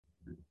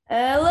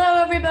Hello,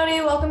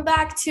 everybody. Welcome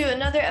back to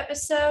another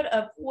episode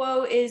of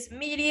Whoa is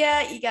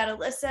Media. You got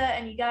Alyssa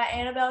and you got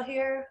Annabelle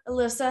here.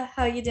 Alyssa,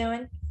 how you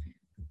doing?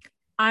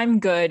 I'm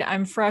good.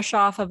 I'm fresh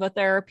off of a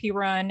therapy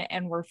run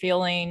and we're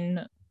feeling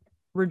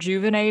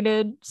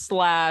rejuvenated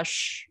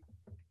slash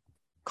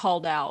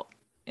called out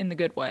in the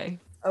good way.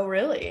 Oh,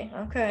 really?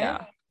 Okay.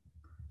 Yeah.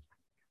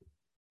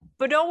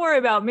 But don't worry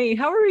about me.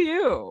 How are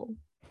you?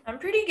 I'm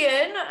pretty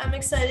good. I'm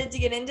excited to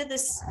get into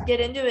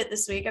it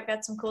this week. I've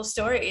got some cool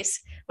stories.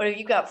 What have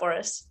you got for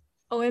us?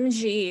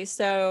 OMG.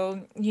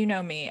 So, you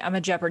know me, I'm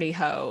a Jeopardy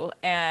hoe,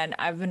 and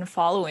I've been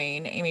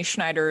following Amy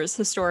Schneider's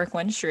historic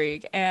win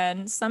streak,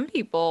 and some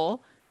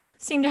people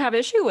seem to have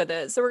issue with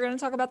it. So, we're going to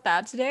talk about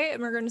that today,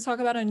 and we're going to talk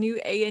about a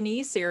new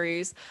A&E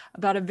series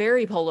about a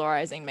very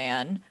polarizing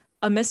man,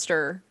 a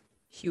Mr.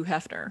 Hugh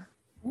Hefner.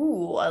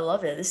 Ooh, I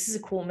love it. This is a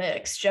cool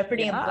mix.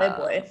 Jeopardy and Yeah.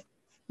 Playboy.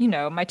 You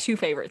know, my two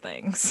favorite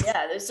things.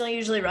 Yeah, those don't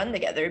usually run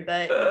together,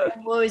 but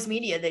Whoa is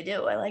Media, they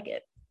do. I like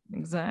it.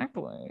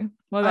 Exactly.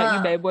 What about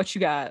you, babe? What you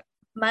got?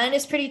 Mine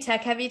is pretty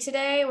tech heavy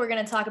today. We're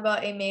going to talk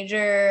about a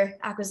major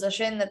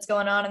acquisition that's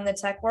going on in the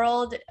tech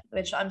world,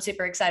 which I'm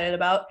super excited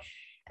about.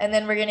 And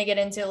then we're going to get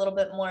into a little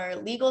bit more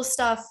legal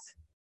stuff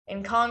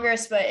in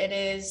Congress, but it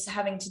is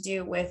having to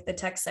do with the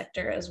tech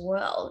sector as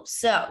well.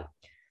 So,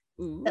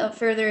 without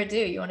further ado,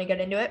 you want to get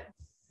into it?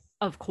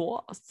 Of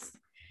course.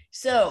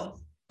 So,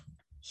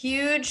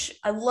 huge.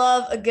 I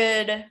love a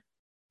good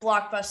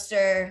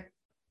blockbuster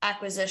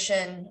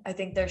acquisition. I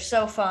think they're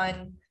so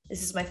fun.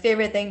 This is my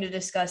favorite thing to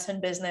discuss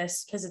in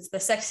business because it's the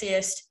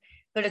sexiest,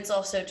 but it's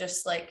also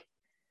just like,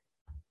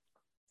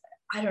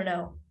 I don't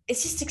know.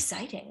 It's just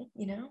exciting,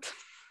 you know?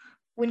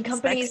 When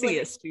companies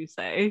sexiest, you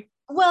say?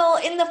 Well,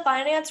 in the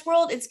finance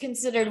world, it's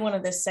considered one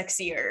of the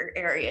sexier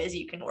areas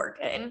you can work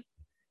in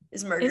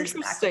is mergers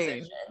and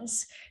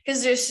acquisitions.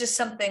 Because there's just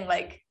something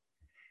like,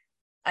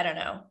 I don't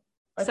know,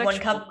 like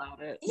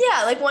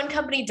like one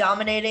company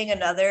dominating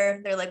another.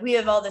 They're like, we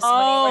have all this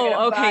money.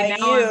 We're gonna buy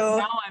you.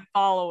 Now I'm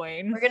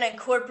following. We're gonna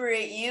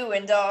incorporate you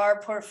into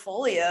our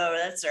portfolio.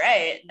 That's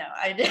right. No,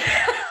 I did.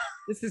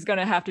 This is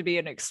gonna have to be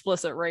an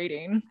explicit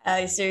rating.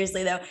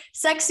 Seriously though,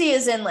 sexy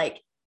is in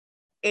like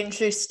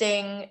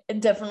interesting.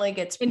 It definitely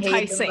gets paid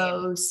the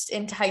most.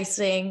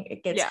 Enticing.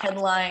 It gets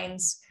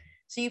headlines.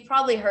 So you've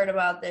probably heard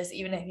about this,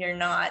 even if you're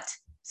not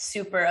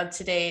super up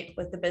to date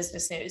with the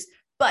business news.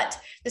 But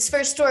this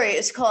first story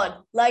is called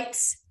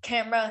Lights,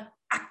 Camera,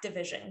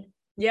 Activision.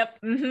 Yep.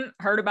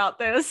 Heard about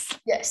this.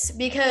 Yes,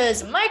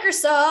 because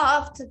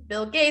Microsoft,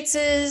 Bill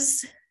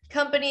Gates's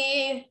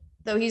company,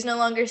 though he's no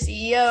longer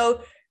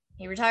CEO,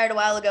 he retired a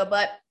while ago,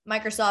 but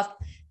Microsoft,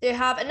 they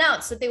have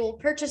announced that they will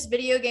purchase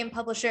video game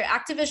publisher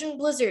Activision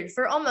Blizzard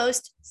for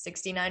almost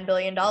 $69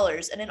 billion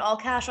in an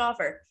all-cash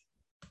offer.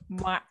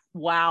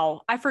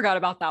 Wow. I forgot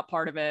about that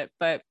part of it,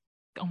 but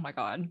oh my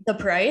God. The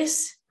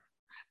price?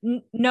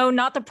 No,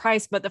 not the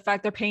price, but the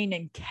fact they're paying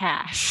in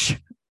cash.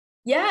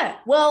 Yeah.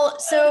 Well,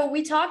 so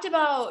we talked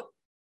about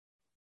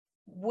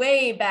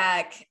way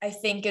back, I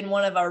think, in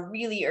one of our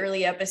really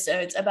early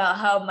episodes about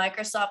how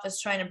Microsoft was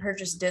trying to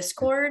purchase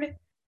Discord.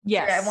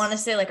 Yes. I want to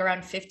say like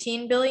around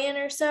 15 billion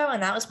or so.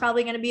 And that was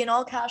probably going to be an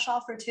all cash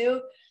offer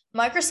too.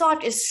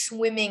 Microsoft is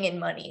swimming in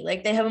money.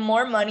 Like they have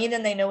more money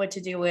than they know what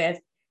to do with.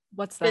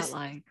 What's that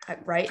like?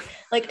 Right.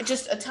 Like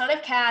just a ton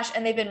of cash.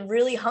 And they've been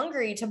really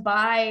hungry to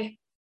buy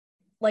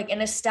like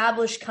an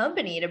established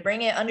company to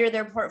bring it under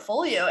their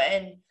portfolio.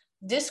 And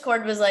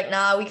Discord was like,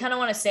 nah, we kind of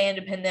want to stay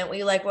independent.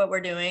 We like what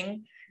we're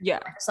doing. Yeah.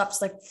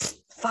 Microsoft's like,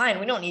 fine,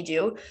 we don't need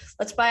you.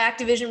 Let's buy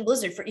Activision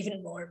Blizzard for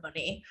even more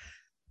money.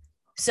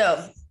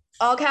 So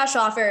all cash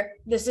offer.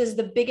 This is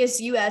the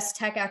biggest US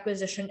tech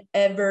acquisition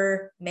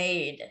ever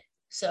made.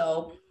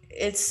 So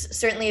it's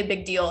certainly a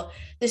big deal.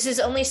 This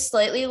is only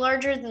slightly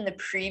larger than the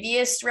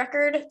previous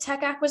record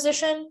tech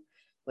acquisition,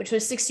 which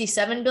was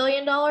 $67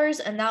 billion.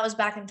 And that was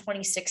back in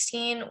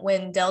 2016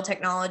 when Dell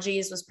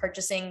Technologies was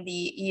purchasing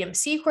the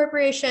EMC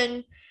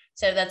Corporation.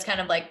 So that's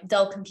kind of like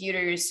Dell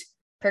Computers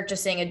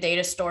purchasing a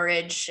data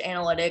storage,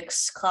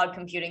 analytics, cloud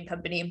computing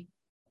company.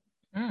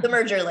 The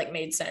merger like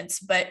made sense,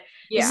 but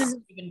this is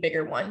an even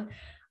bigger one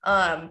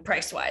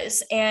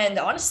price-wise. And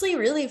honestly,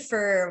 really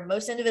for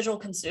most individual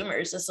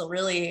consumers, this will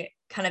really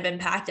kind of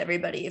impact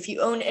everybody. If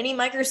you own any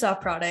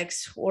Microsoft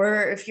products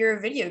or if you're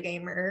a video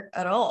gamer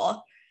at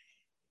all,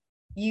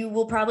 you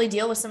will probably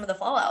deal with some of the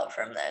fallout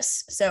from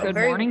this. So good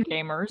morning,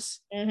 gamers.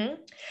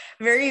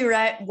 Very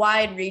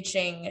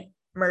wide-reaching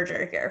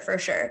merger here for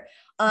sure.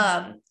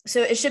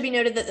 So it should be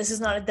noted that this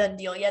is not a done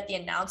deal yet. The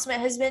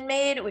announcement has been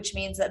made, which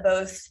means that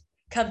both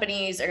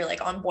companies are like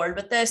on board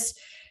with this,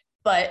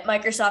 but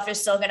Microsoft is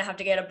still going to have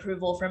to get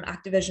approval from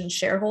Activision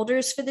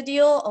shareholders for the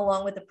deal,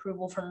 along with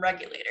approval from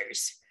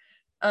regulators.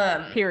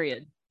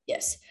 Period.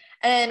 Yes.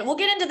 And we'll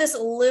get into this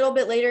a little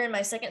bit later in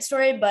my second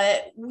story,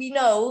 but we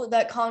know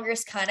that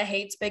Congress kind of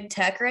hates big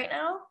tech right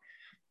now.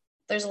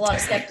 There's a lot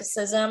of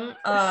skepticism,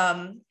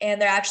 and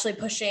they're actually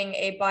pushing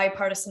a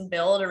bipartisan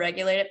bill to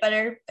regulate it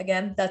better.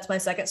 Again, that's my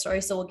second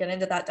story, so we'll get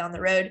into that down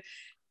the road.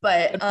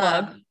 But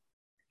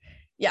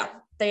yeah,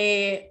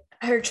 they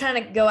are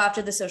trying to go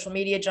after the social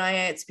media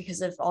giants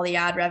because of all the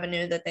ad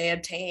revenue that they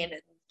obtain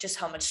and just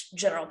how much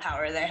general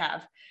power they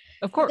have.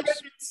 Of course. There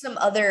have been some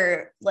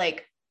other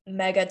like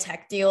mega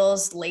tech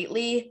deals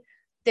lately.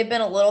 They've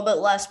been a little bit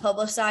less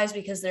publicized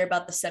because they're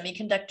about the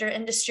semiconductor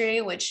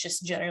industry, which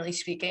just generally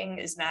speaking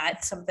is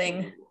not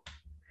something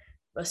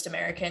most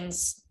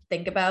Americans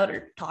think about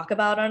or talk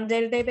about on a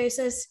day-to-day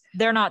basis.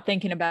 They're not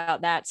thinking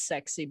about that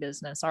sexy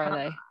business, are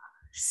they?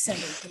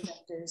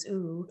 Semiconductors,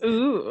 ooh.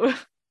 Ooh.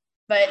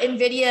 But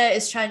NVIDIA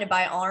is trying to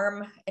buy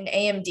ARM, and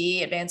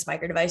AMD, Advanced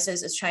Micro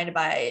Devices, is trying to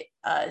buy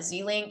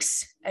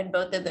Xilinx, and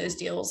both of those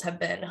deals have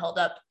been held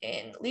up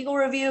in legal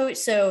review.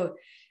 So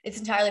it's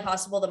entirely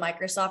possible the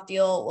Microsoft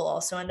deal will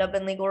also end up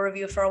in legal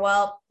review for a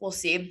while. We'll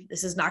see.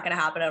 This is not going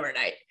to happen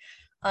overnight.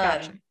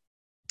 Gotcha.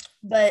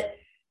 But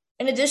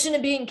in addition to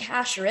being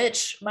cash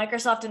rich,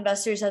 Microsoft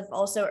investors have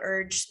also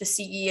urged the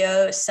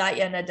CEO,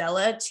 Satya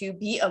Nadella, to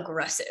be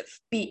aggressive.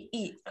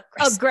 Be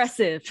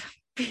aggressive.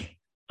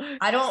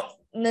 I don't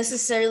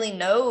necessarily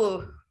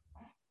know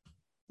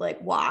like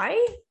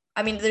why.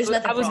 I mean, there's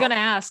nothing I was wrong. gonna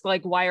ask,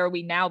 like, why are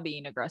we now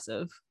being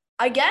aggressive?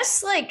 I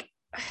guess like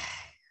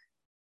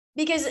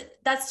because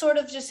that's sort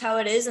of just how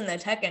it is in the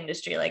tech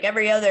industry. Like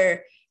every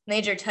other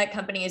major tech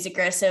company is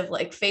aggressive.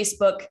 Like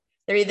Facebook,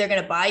 they're either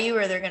going to buy you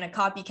or they're going to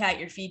copycat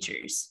your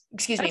features.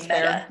 Excuse me,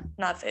 Meta,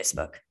 not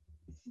Facebook.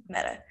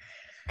 Meta.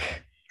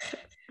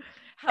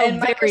 How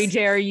very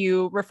dare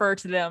you refer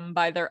to them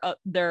by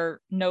their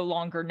no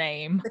longer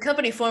name? The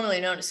company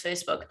formerly known as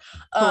Facebook.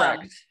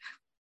 Correct.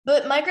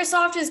 But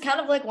Microsoft is kind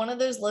of like one of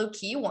those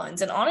low-key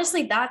ones. And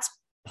honestly, that's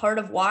part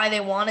of why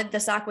they wanted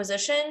this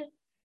acquisition.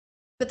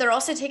 But they're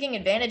also taking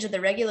advantage of the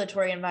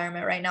regulatory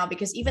environment right now,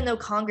 because even though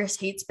Congress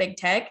hates big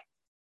tech,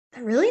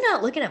 they're really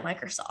not looking at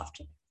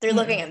Microsoft. They're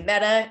looking at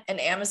Meta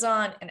and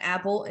Amazon and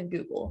Apple and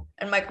Google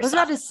and Microsoft. I was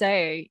about to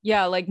say,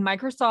 yeah, like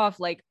Microsoft,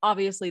 like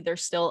obviously they're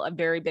still a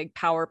very big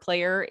power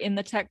player in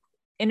the tech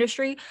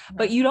industry,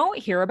 but you don't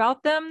hear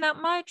about them that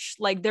much.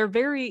 Like they're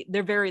very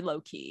low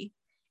key.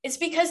 It's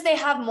because they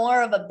have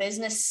more of a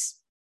business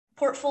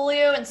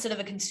portfolio instead of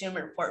a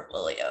consumer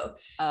portfolio.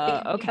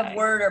 Okay. You have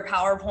Word or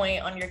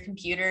PowerPoint on your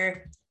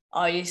computer.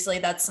 Obviously,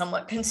 that's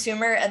somewhat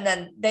consumer. And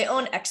then they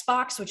own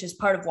Xbox, which is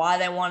part of why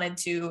they wanted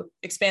to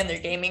expand their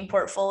gaming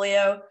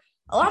portfolio.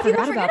 A lot of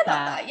people forget about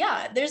that.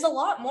 Yeah, there's a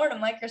lot more to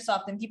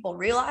Microsoft than people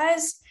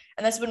realize.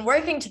 And that's been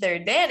working to their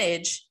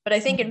advantage. But I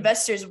think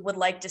investors would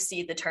like to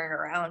see the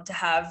turnaround, to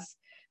have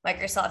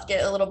Microsoft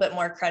get a little bit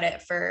more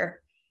credit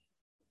for,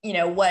 you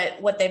know,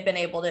 what they've been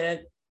able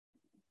to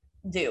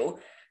do.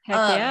 Heck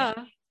yeah.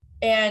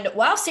 And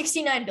while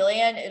 $69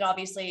 billion, it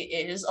obviously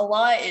is a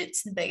lot.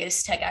 It's the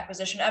biggest tech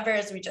acquisition ever,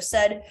 as we just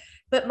said.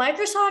 But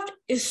Microsoft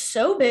is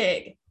so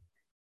big.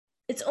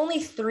 It's only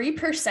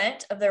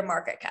 3% of their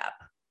market cap.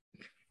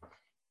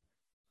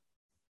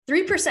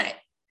 3%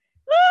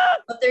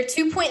 of their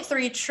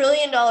 $2.3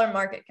 trillion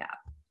market cap.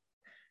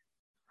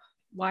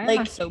 Why am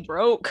I so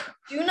broke?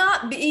 Do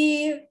not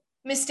be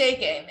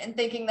mistaken in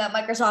thinking that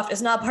Microsoft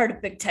is not part of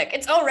big tech.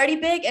 It's already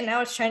big, and now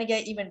it's trying to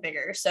get even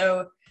bigger.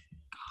 So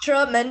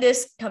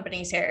tremendous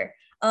companies here.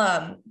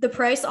 The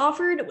price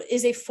offered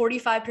is a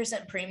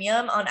 45%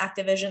 premium on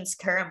Activision's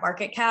current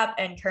market cap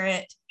and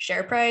current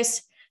share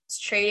price. It's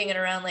trading at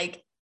around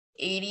like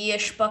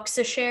 80-ish bucks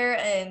a share,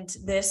 and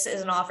this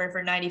is an offer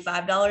for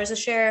 $95 a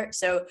share.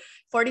 So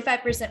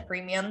 45%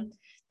 premium.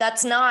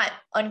 That's not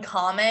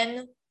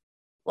uncommon.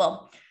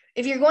 Well,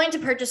 if you're going to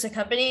purchase a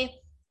company,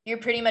 you're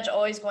pretty much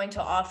always going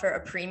to offer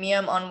a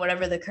premium on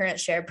whatever the current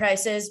share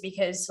price is,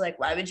 because like,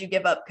 why would you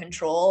give up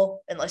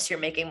control unless you're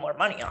making more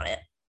money on it?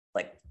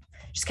 Like,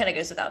 just kind of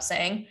goes without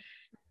saying.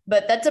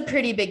 But that's a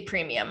pretty big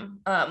premium.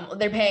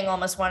 They're paying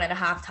almost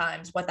 1.5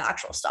 times what the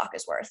actual stock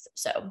is worth.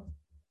 So,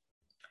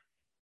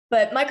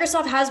 but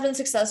Microsoft has been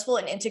successful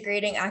in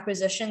integrating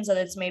acquisitions that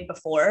it's made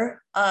before.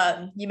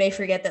 You may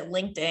forget that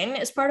LinkedIn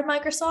is part of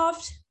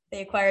Microsoft.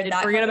 They acquired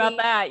that. Forget about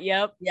that.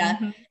 Yep. Yeah.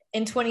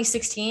 In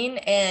 2016.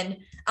 And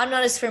I'm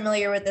not as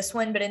familiar with this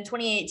one, but in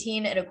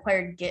 2018, it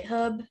acquired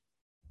GitHub.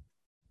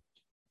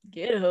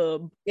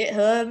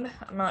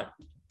 I'm not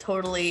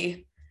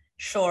totally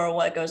sure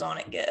what goes on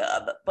at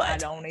GitHub, but I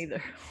don't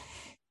either.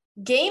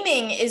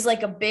 Gaming is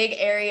like a big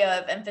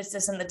area of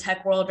emphasis in the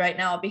tech world right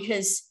now,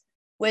 because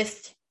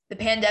with the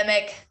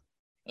pandemic,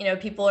 you know,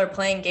 people are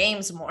playing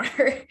games more.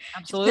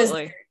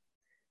 Absolutely.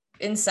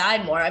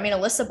 Inside more. I mean,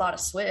 Alyssa bought a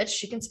Switch.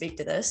 She can speak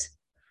to this.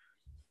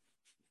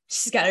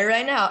 She's got it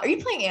right now. Are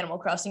you playing Animal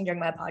Crossing during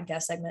my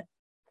podcast segment?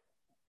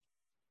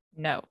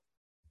 No.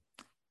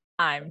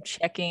 I'm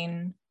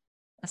checking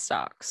the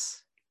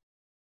stocks.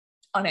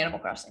 On Animal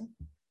Crossing?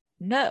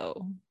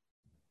 No.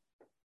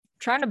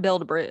 Trying to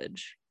build a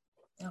bridge.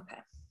 Okay.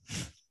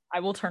 I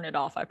will turn it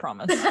off, I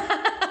promise.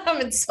 I'm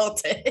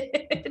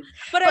insulted.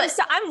 But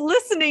I'm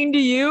listening to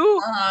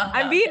you.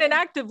 I'm being an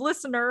active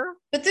listener.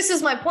 But this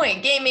is my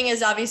point. Gaming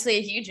is obviously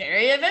a huge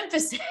area of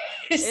emphasis.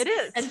 It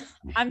is. And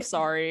I'm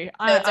sorry.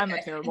 I'm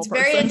a terrible person.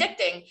 It's very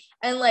addicting.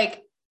 And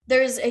like,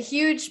 there's a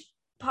huge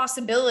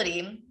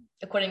possibility,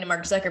 according to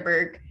Mark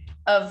Zuckerberg,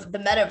 of the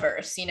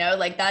metaverse, you know,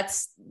 like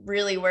that's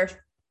really where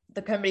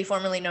the company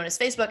formerly known as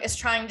Facebook, is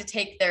trying to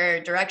take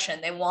their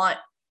direction. They want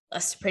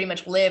us to pretty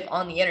much live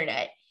on the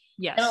internet.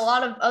 Yes. And a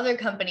lot of other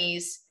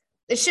companies,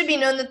 it should be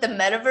known that the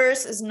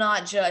metaverse is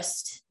not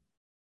just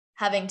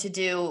having to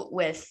do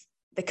with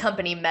the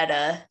company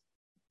Meta,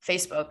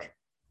 Facebook,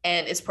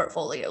 and its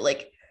portfolio.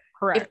 Like,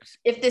 correct.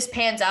 If this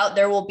pans out,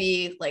 there will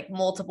be like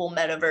multiple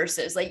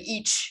metaverses. Like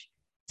each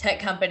tech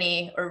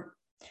company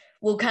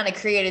will kind of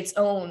create its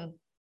own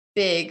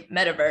big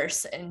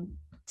metaverse and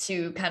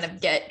to kind of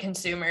get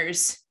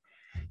consumers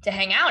to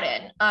hang out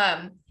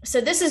in. So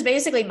this is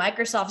basically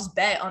Microsoft's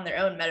bet on their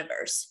own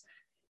metaverse.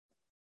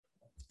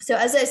 So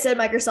as I said,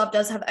 Microsoft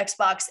does have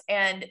Xbox,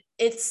 and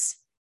it's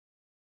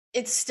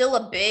still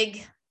a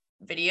big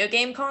video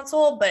game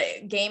console, but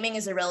gaming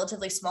is a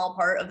relatively small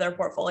part of their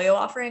portfolio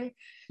offering.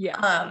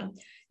 Yeah.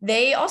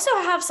 They also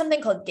have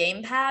something called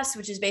Game Pass,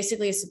 which is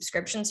basically a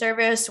subscription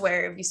service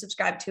where if you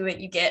subscribe to it,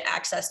 you get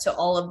access to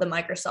all of the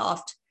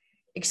Microsoft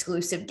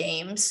exclusive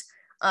games,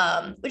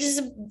 which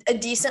is a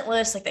decent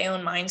list. Like they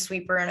own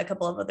Minesweeper and a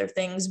couple of other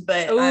things,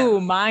 but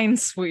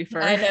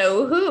Minesweeper. I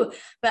know who,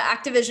 but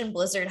Activision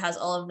Blizzard has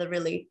all of the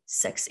really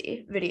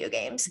sexy video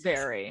games.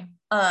 Very.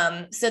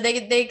 So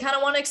they kind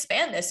of want to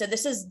expand this. So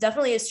this is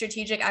definitely a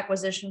strategic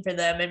acquisition for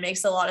them. It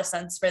makes a lot of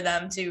sense for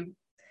them to,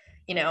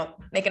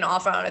 make an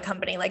offer on a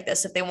company like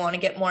this if they want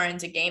to get more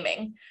into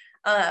gaming.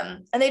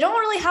 And they don't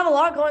really have a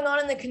lot going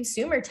on in the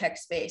consumer tech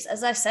space.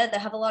 As I said, they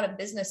have a lot of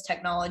business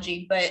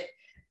technology, but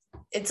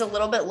it's a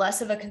little bit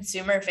less of a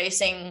consumer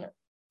facing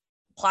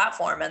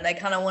platform, and they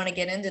kind of want to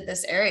get into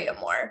this area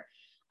more.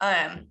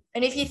 And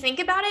if you think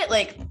about it,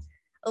 like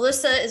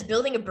Alyssa is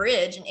building a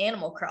bridge in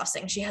Animal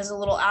Crossing. She has a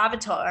little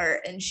avatar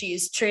and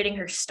she's trading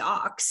her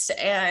stocks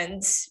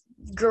and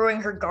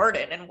growing her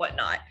garden and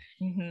whatnot.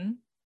 Mm-hmm.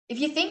 If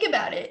you think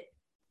about it,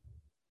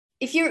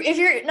 if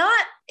you're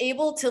not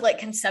able to like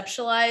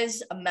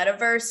conceptualize a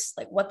metaverse,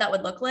 like what that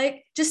would look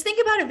like, just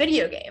think about a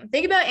video game.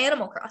 Think about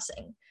Animal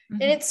Crossing.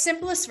 Mm-hmm. In its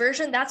simplest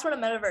version, that's what a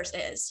metaverse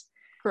is.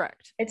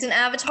 Correct. It's an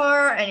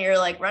avatar and you're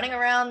like running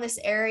around this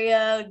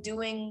area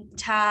doing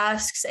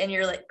tasks and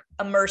you're like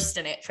immersed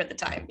in it for the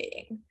time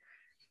being.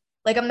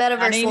 Like a metaverse.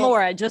 Not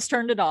anymore. I just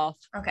turned it off.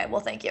 Okay,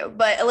 well, thank you.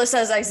 But Alyssa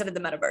has exited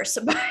the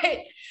metaverse. But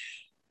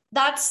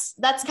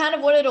that's kind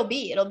of what it'll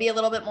be. It'll be a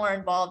little bit more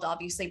involved,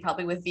 obviously,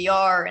 probably with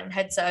VR and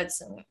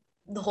headsets and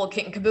the whole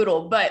kit and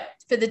caboodle. But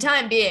for the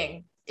time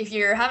being, if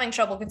you're having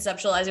trouble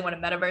conceptualizing what a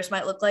metaverse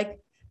might look like,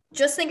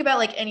 just think about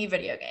like any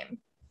video game.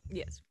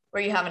 Yes.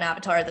 Where you have an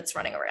avatar that's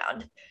running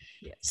around.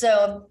 Yes.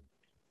 So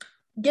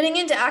getting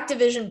into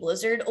Activision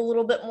Blizzard a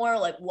little bit more,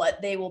 like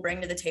what they will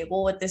bring to the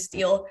table with this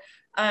deal.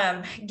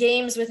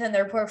 Games within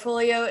their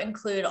portfolio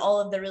include all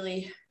of the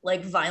really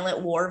like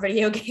violent war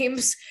video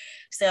games.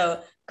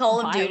 So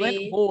Call of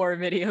Duty. War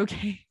video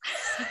game.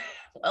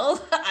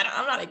 Well,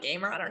 I'm not a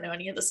gamer. I don't know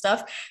any of the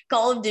stuff.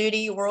 Call of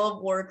Duty, World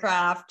of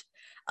Warcraft,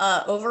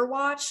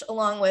 Overwatch,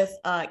 along with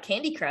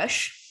Candy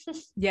Crush.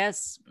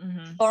 Yes.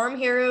 Mm-hmm. Farm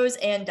Heroes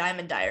and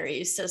Diamond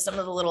Diaries. So some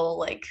of the little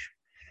like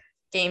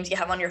games you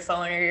have on your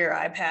phone or your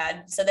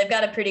iPad. So they've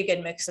got a pretty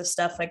good mix of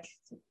stuff, like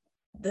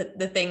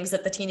the things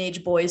that the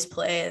teenage boys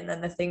play and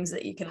then the things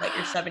that you can let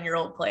your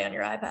 7-year-old play on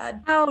your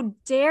iPad. How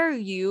dare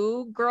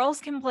you?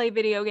 Girls can play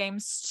video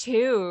games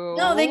too.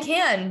 No, they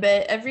can,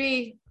 but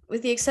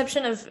with the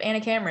exception of Anna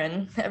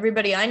Cameron,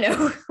 everybody I know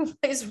who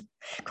plays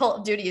Call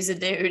of Duty is a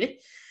dude.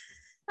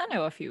 I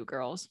know a few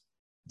girls.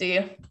 Do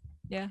you?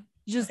 Yeah.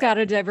 You just got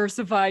to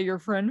diversify your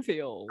friend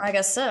field. I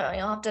guess so.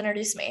 You'll have to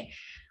introduce me.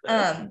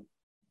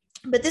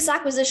 But this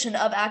acquisition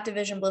of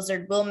Activision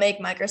Blizzard will make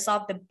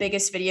Microsoft the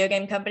biggest video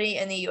game company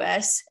in the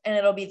US, and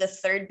it'll be the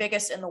third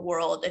biggest in the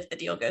world if the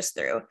deal goes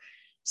through.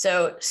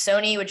 So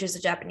Sony, which is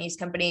a Japanese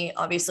company,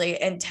 obviously,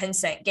 and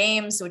Tencent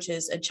Games, which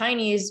is a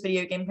Chinese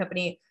video game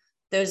company,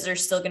 those are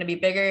still going to be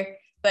bigger.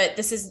 But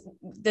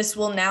this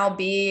will now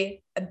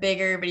be a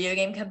bigger video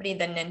game company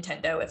than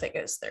Nintendo if it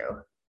goes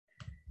through.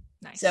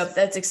 Nice. So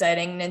that's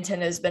exciting.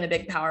 Nintendo's been a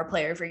big power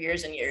player for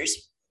years and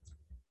years.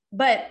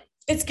 But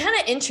it's kind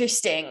of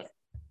interesting.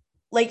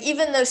 Like,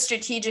 even though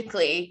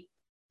strategically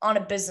on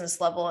a business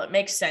level, it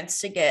makes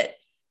sense to get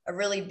a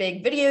really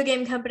big video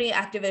game company.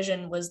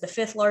 Activision was the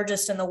 5th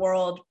largest in the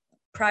world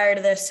prior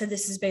to this. So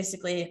this is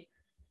basically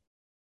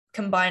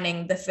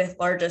combining the 5th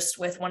largest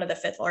with one of the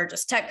 5th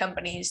largest tech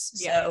companies.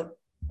 Yeah. So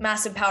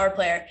massive power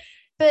player.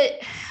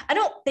 But I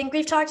don't think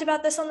we've talked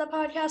about this on the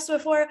podcast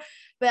before,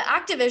 but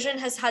Activision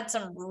has had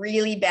some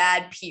really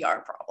bad PR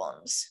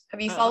problems. Have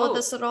you followed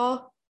this at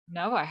all?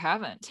 No, I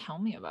haven't. Tell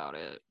me about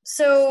it.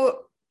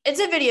 So it's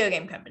a video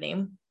game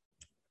company,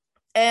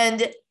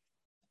 and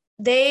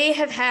they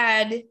have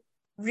had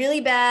really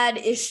bad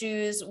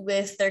issues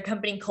with their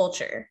company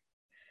culture.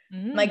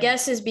 My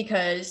guess is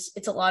because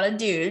it's a lot of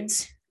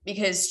dudes,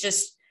 because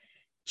just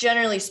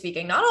generally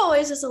speaking, not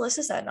always, as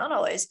Alyssa said, not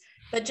always,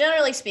 but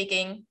generally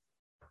speaking,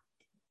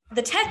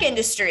 the tech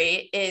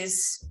industry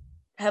is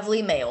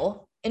heavily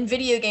male, and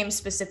video games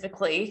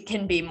specifically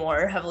can be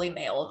more heavily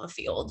male of a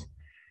field.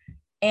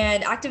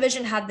 And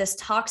Activision had this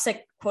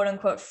toxic, quote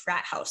unquote,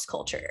 frat house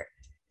culture.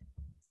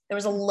 There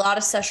was a lot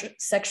of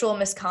sexual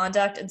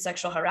misconduct and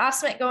sexual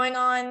harassment going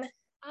on.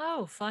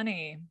 Oh,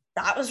 funny.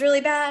 That was really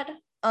bad.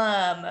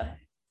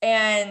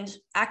 And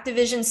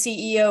Activision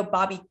CEO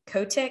Bobby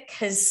Kotick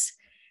has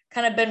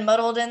kind of been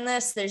muddled in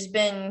this. There's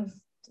been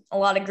a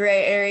lot of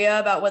gray area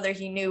about whether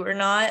he knew or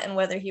not, and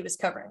whether he was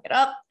covering it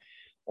up,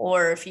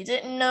 or if he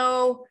didn't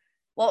know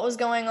what was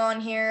going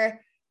on here.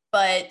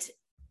 But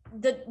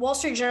the Wall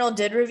Street Journal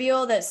did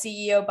reveal that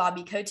CEO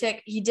Bobby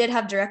Kotick, he did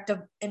have direct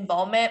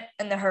involvement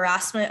in the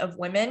harassment of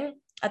women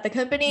at the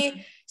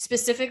company,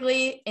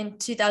 specifically in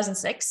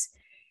 2006.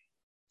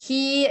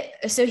 He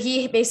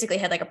basically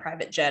had like a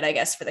private jet, I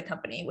guess, for the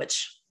company,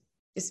 which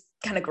is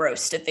kind of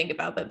gross to think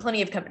about, but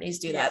plenty of companies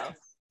do that.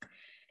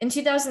 In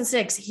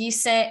 2006, he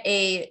sent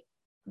a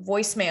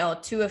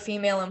voicemail to a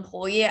female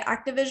employee at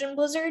Activision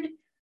Blizzard,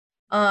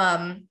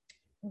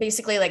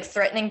 basically like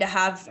threatening to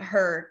have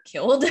her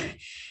killed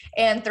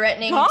and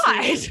threatening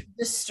to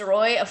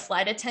destroy a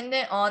flight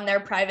attendant on their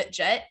private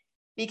jet,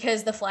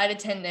 because the flight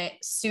attendant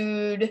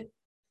sued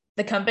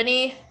the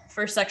company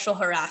for sexual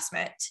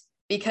harassment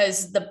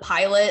because the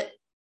pilot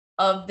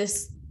of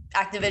this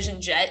Activision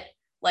jet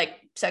like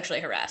sexually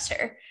harassed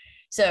her.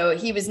 So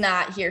he was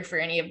not here for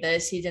any of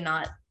this. He did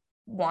not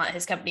want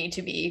his company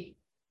to be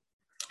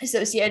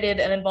associated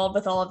and involved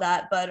with all of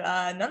that, but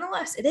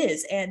nonetheless it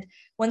is. And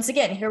once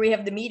again, here we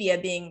have the media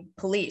being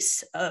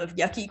police of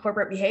yucky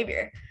corporate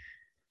behavior.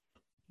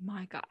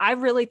 My God, I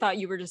really thought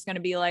you were just going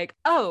to be like,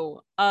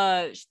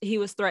 he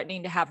was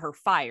threatening to have her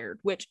fired,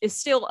 which is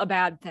still a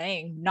bad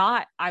thing.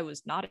 I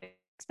was not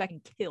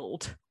expecting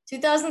killed.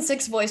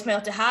 2006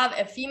 voicemail to have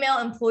a female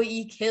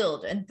employee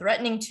killed and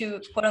threatening to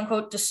quote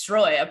unquote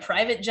destroy a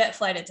private jet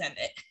flight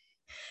attendant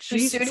who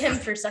sued him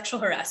for sexual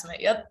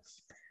harassment. Yep.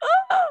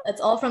 That's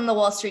all from the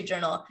Wall Street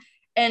Journal.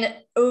 And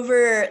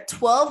over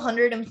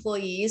 1,200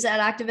 employees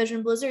at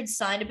Activision Blizzard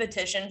signed a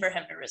petition for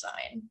him to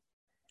resign.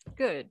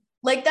 Good.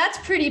 Like, that's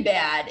pretty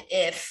bad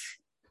if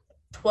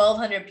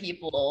 1,200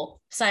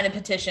 people sign a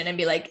petition and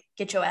be like,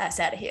 get your ass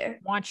out of here.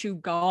 Want you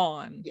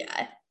gone.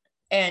 Yeah.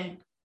 And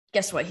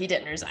guess what? He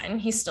didn't resign.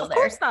 He's still there.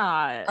 Of course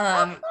not.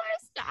 Of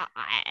course not.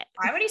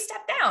 Why would he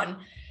step down?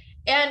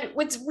 And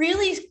what's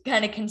really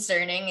kind of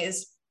concerning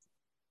is,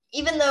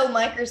 even though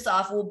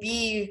Microsoft will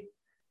be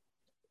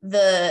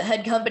the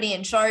head company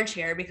in charge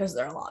here because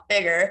they're a lot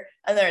bigger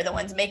and they're the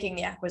ones making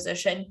the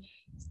acquisition,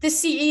 the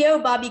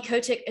CEO, Bobby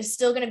Kotick, is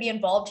still going to be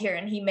involved here,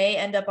 and he may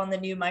end up on the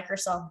new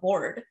Microsoft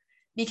board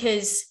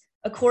because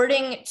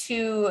according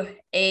to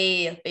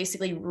a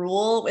basically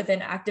rule within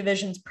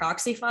Activision's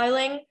proxy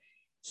filing,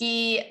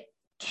 he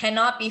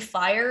cannot be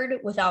fired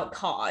without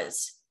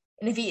cause.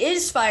 And if he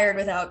is fired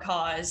without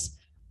cause,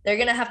 they're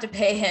going to have to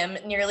pay him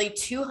nearly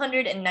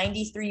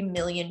 $293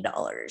 million.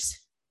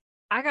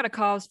 I got a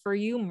cause for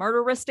you,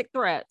 murderistic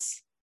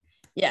threats.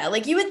 Yeah,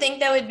 like you would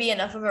think that would be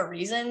enough of a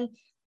reason.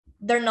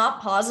 They're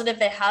not positive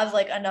they have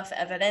like enough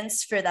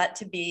evidence for that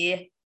to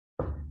be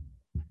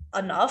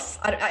enough.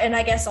 And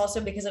I guess also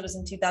because it was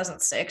in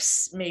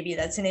 2006, maybe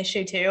that's an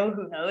issue too.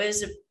 Who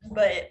knows?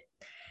 But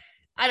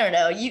I don't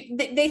know.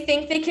 They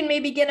think they can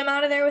maybe get him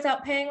out of there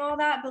without paying all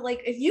that. But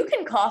like, if you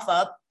can cough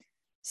up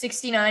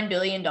 $69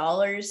 billion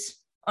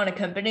on a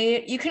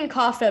company, you can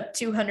cough up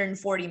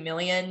 $240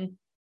 million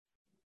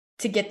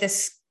to get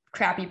this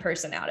crappy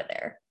person out of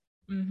there.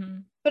 Mm-hmm.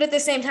 But at the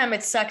same time,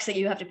 it sucks that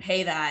you have to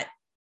pay that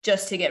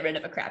just to get rid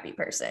of a crappy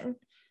person.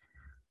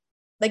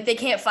 Like, they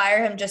can't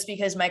fire him just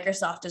because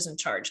Microsoft is in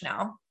charge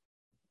now,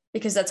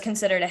 because that's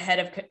considered a head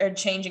of a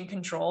change in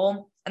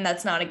control. And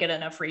that's not a good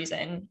enough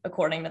reason,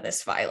 according to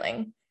this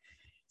filing.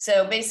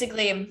 So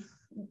basically,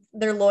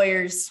 their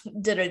lawyers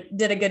did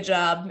a good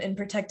job in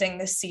protecting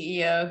the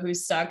CEO who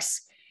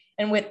sucks.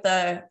 And with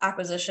the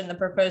acquisition, the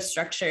proposed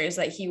structure is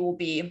that he will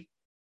be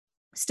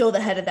still the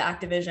head of the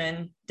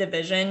Activision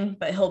division,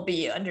 but he'll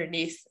be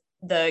underneath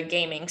the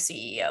gaming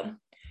CEO.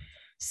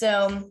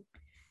 So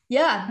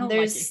yeah,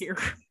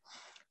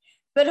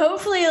 but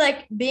hopefully,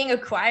 like, being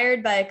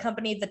acquired by a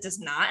company that does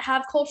not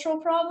have cultural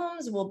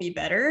problems will be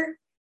better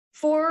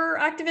for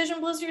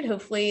Activision Blizzard.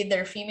 Hopefully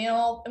their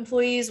female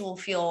employees will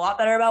feel a lot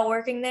better about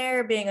working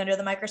there, being under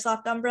the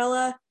Microsoft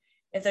umbrella,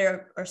 if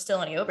there are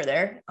still any over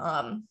there.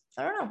 I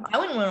don't know. I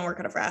wouldn't want to work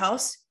at a frat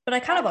house, but I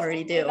kind of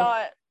already do.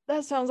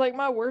 That sounds like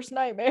my worst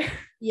nightmare.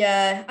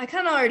 Yeah, I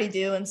kind of already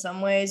do in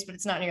some ways, but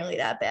it's not nearly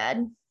that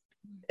bad.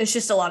 It's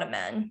just a lot of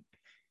men.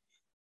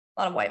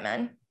 A lot of white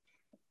men.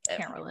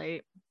 Can't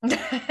relate.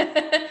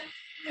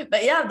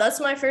 But yeah, that's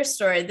my first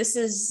story. This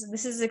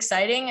is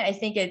exciting. I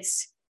think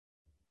it's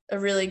a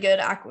really good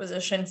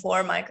acquisition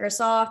for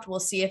Microsoft.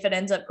 We'll see if it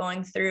ends up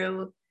going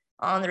through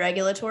on the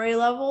regulatory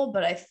level,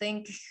 but I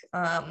think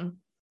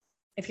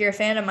if you're a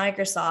fan of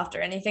Microsoft or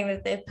anything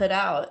that they've put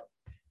out,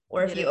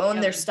 or if you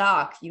own their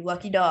stock, you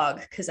lucky dog,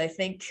 because I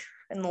think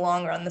in the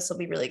long run this will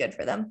be really good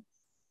for them.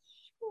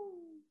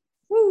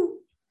 Woo.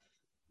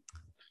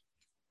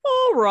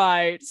 All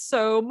right,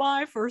 so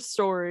my first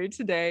story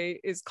today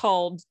is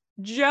called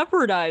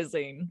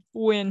Jeopardizing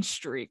Win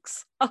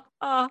Streaks.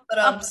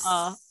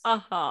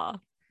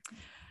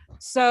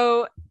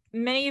 So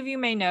many of you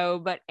may know,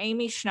 but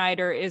Amy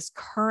Schneider is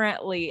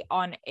currently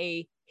on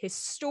a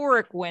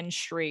historic win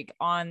streak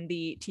on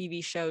the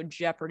TV show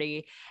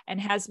Jeopardy and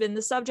has been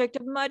the subject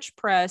of much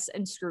press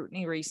and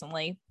scrutiny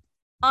recently.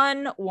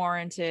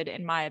 Unwarranted,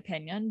 in my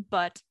opinion,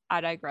 but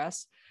I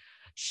digress.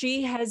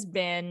 She has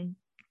been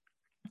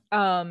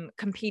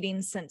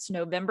competing since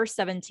November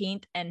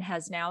 17th and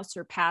has now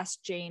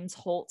surpassed James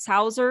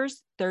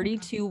Holzhauser's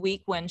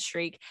 32-week win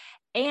streak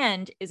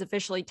and is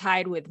officially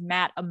tied with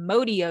Matt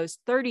Amodio's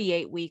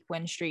 38-week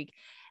win streak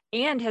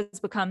and has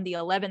become the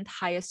 11th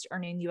highest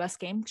earning U.S.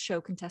 game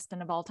show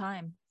contestant of all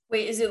time.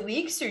 Wait, is it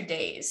weeks or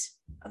days?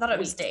 I thought it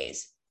was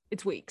days.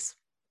 It's weeks.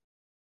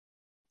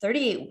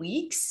 38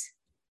 weeks?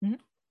 Mm-hmm.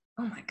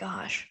 Oh my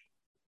gosh.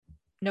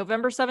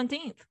 November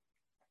 17th.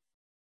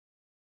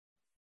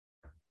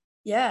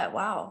 Yeah,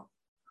 wow.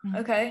 Mm-hmm.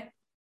 Okay.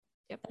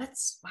 Yep.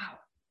 That's wow.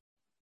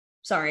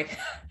 Sorry.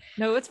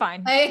 No, it's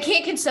fine. I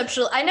can't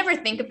I never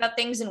think about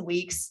things in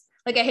weeks.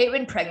 Like, I hate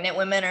when pregnant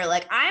women are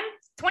like, I'm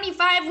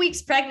 25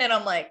 weeks pregnant.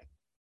 I'm like,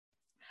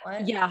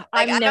 what? Yeah,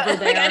 like, I'm never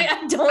there. Like,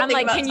 I don't I'm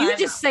like, can you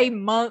just say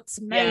months,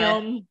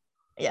 ma'am?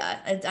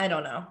 Yeah, I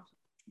don't know.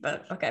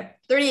 But okay.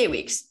 38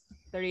 weeks.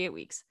 38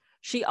 weeks.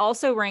 She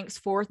also ranks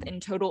 4th in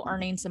total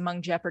earnings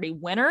among Jeopardy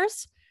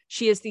winners.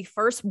 She is the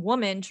first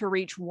woman to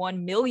reach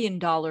 $1 million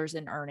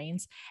in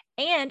earnings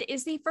and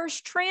is the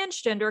first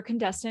transgender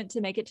contestant to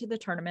make it to the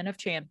Tournament of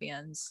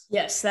Champions.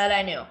 Yes, that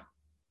I knew.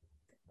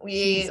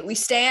 We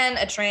stand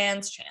a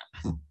trans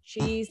champ.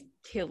 She's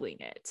killing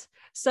it.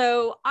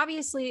 So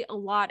obviously a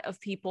lot of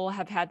people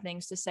have had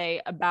things to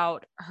say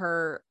about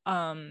her,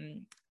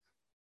 the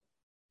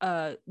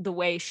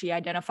way she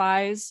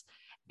identifies.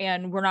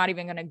 And we're not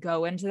even going to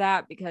go into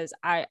that because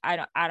I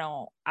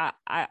don't.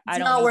 It's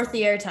not worth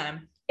the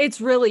airtime. It's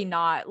really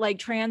not. Like,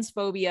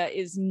 transphobia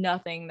is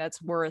nothing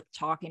that's worth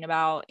talking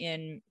about.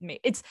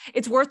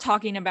 It's worth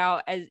talking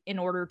about as in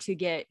order to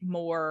get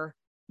more,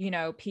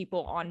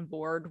 people on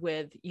board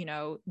with,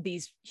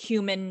 these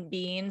human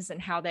beings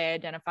and how they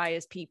identify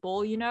as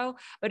people,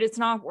 but it's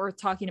not worth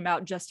talking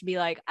about just to be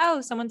like,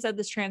 oh, someone said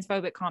this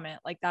transphobic comment.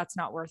 Like, that's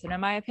not worth it, in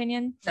my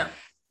opinion. No.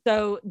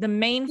 So the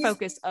main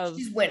focus of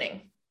she's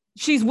winning.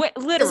 She's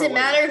literally. Does it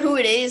matter who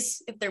it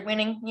is if they're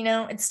winning?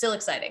 It's still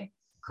exciting.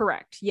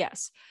 Correct.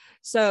 Yes.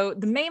 So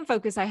the main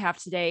focus I have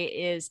today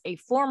is a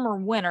former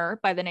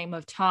winner by the name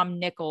of Tom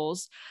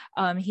Nichols.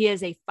 He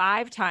is a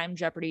 5-time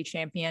Jeopardy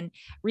champion.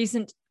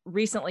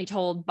 Recently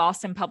told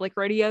Boston Public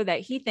Radio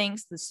that he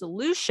thinks the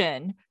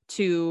solution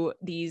to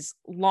these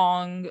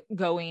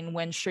long-going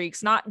win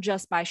streaks, not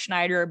just by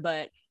Schneider,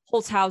 but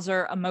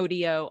Holzhauser,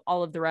 Amodio,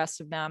 all of the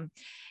rest of them,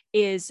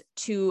 is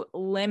to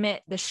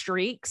limit the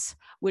streaks,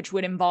 which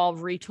would involve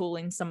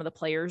retooling some of the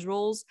players'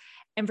 rules.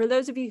 And for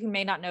those of you who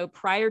may not know,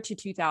 prior to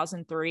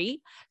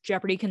 2003,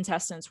 Jeopardy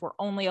contestants were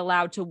only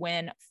allowed to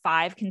win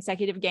 5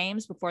 consecutive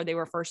games before they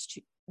were forced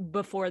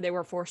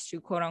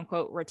to quote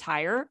unquote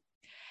retire.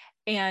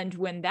 And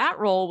when that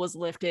rule was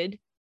lifted,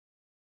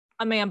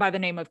 a man by the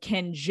name of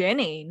Ken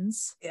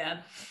Jennings,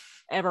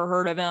 ever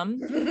heard of him?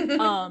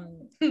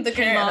 The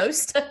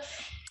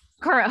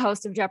current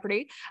host of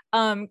Jeopardy,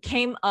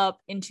 came up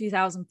in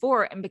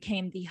 2004 and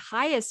became the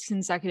highest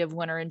consecutive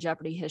winner in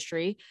Jeopardy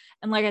history.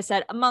 And like I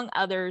said, among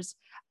others,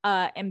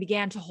 and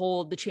began to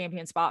hold the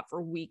champion spot for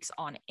weeks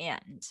on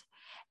end.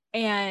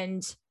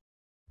 And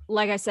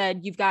like I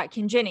said, you've got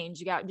Ken Jennings,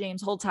 you got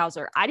James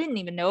Holzhauser. I didn't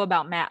even know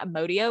about Matt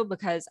Amodio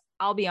because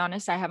I'll be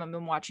honest, I haven't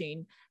been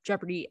watching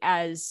Jeopardy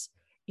as,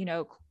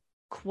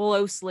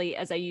 closely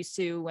as I used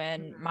to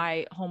when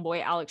my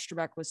homeboy Alex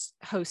Trebek was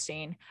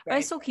hosting, but I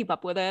still keep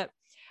up with it.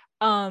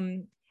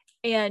 And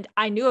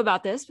I knew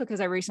about this because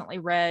I recently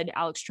read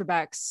Alex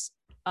Trebek's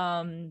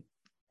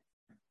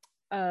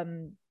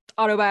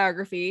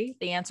autobiography,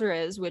 The Answer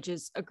Is, which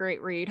is a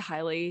great read.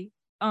 Highly,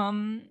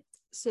 I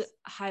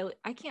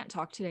can't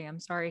talk today. I'm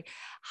sorry.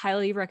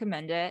 Highly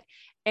recommend it.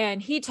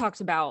 And he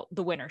talked about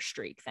the winner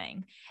streak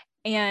thing.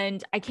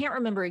 And I can't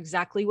remember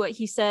exactly what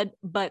he said,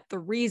 but the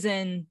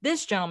reason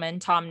this gentleman,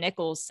 Tom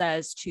Nichols,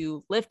 says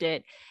to lift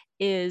it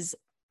is,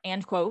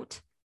 and quote,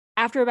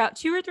 after about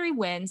 2 or 3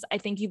 wins, I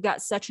think you've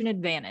got such an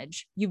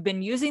advantage. You've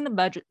been using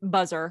the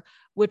buzzer,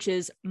 which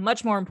is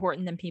much more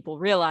important than people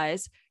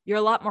realize. You're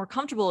a lot more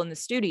comfortable in the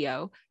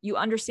studio. You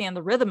understand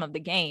the rhythm of the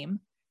game.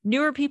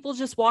 Newer people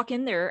just walk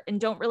in there and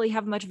don't really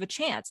have much of a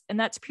chance. And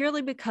that's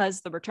purely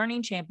because the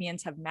returning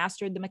champions have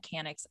mastered the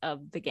mechanics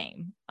of the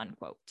game,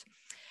 unquote.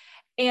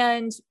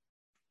 And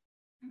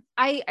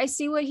I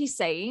see what he's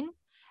saying,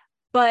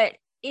 but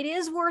it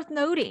is worth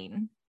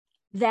noting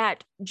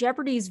that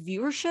Jeopardy's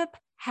viewership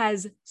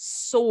has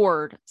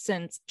soared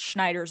since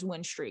Schneider's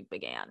win streak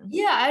began.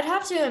 Yeah, I'd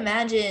have to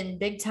imagine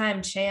big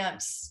time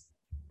champs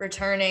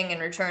returning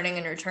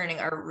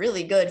are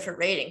really good for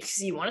ratings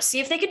because you want to see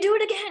if they could do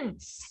it again.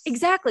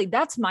 Exactly.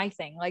 That's my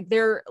thing. Like,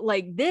 they're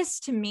like, this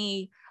to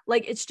me,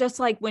 like, it's just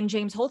like when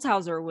James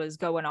Holzhauser was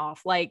going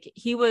off, like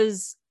he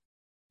was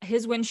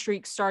his win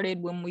streak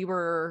started when we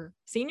were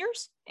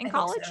seniors in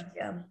college. So,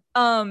 yeah.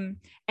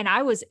 And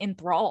I was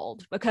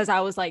enthralled because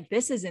I was like,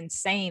 this is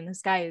insane.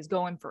 This guy is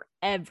going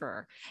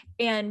forever.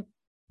 And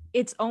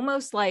it's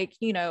almost like,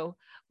 you know,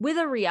 with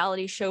a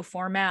reality show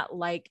format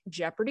like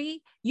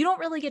Jeopardy, you don't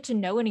really get to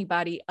know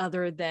anybody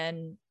other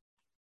than,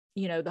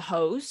 you know, the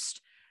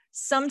host.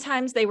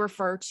 Sometimes they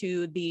refer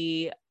to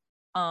the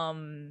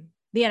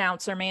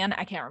announcer man.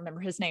 I can't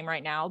remember his name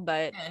right now,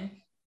 but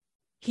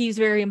he's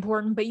very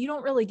important, but you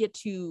don't really get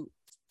to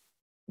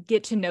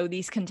know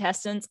these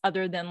contestants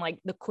other than like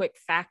the quick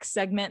facts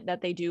segment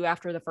that they do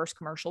after the first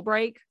commercial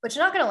break. Which,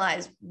 not gonna lie,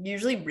 is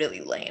usually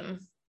really lame.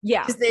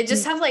 Yeah. Because they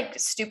just have like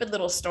stupid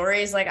little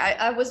stories. Like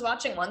I was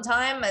watching one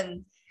time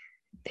and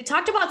they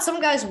talked about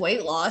some guy's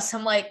weight loss.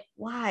 I'm like,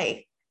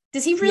 why?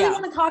 Does he really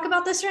want to talk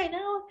about this right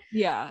now?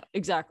 Yeah,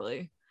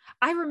 exactly.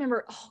 I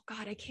remember, oh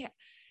God, I can't.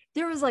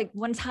 There was like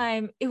one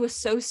time, it was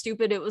so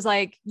stupid. It was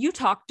like, you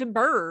talk to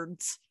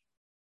birds.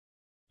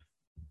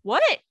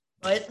 What?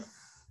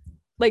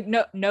 Like,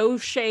 no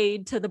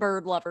shade to the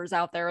bird lovers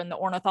out there and the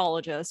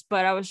ornithologists,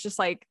 but I was just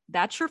like,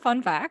 that's your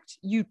fun fact?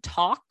 You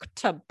talk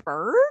to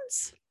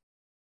birds?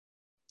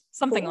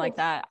 Something like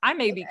that. I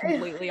may be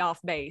completely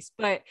off base,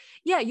 but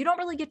yeah, you don't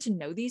really get to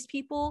know these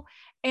people.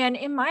 And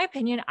in my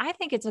opinion, I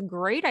think it's a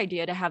great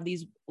idea to have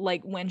these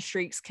like win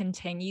streaks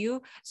continue.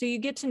 So you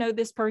get to know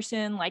this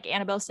person, like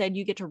Annabelle said,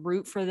 you get to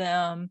root for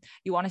them.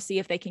 You want to see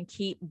if they can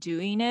keep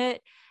doing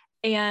it.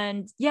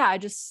 And yeah,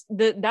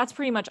 that's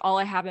pretty much all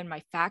I have in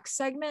my facts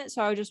segment.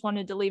 So I just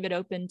wanted to leave it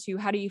open to,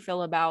 how do you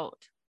feel about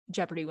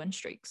Jeopardy win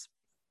streaks?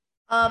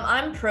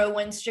 I'm pro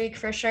win streak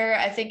for sure.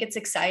 I think it's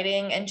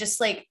exciting, and just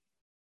like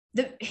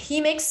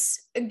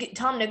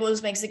Tom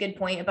Nichols makes a good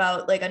point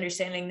about like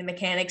understanding the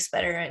mechanics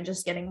better and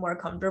just getting more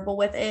comfortable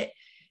with it.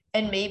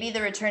 And maybe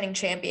the returning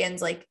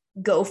champions like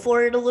go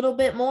for it a little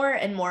bit more,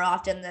 and more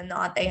often than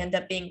not, they end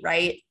up being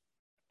right.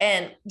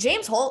 And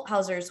James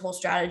Holthauser's whole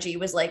strategy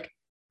was like,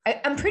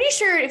 I'm pretty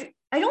sure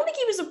I don't think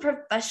he was a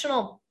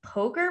professional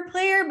poker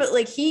player, but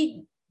like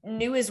he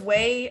knew his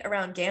way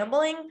around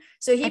gambling.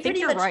 So he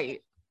pretty much, right.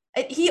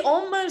 He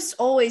almost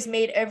always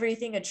made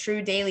everything a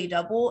true daily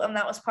double. And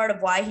that was part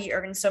of why he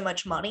earned so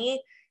much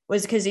money,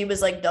 was because he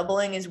was like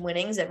doubling his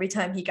winnings every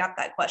time he got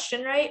that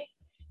question right,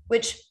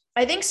 which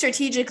I think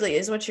strategically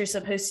is what you're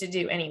supposed to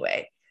do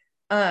anyway.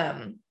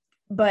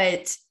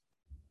 But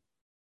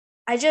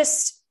I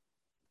just,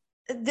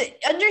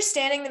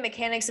 understanding the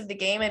mechanics of the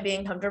game and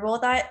being comfortable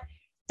with that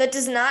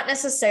does not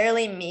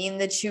necessarily mean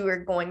that you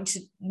are going to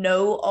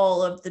know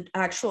all of the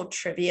actual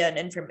trivia and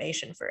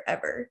information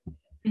forever.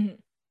 Mm-hmm.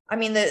 I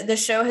mean, the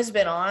show has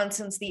been on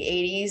since the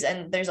 80s,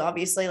 and there's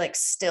obviously like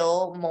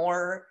still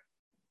more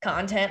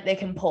content they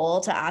can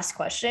pull to ask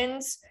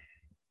questions.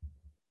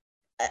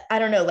 I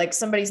don't know, like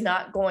somebody's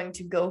not going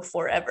to go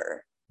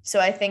forever. So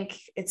I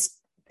think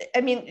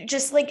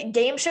just like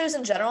game shows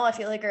in general, I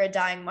feel like are a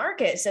dying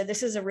market. So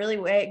this is a really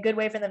good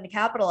way for them to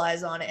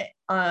capitalize on it.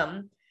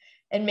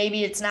 And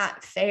maybe it's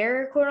not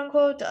fair, quote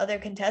unquote, to other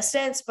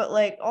contestants, but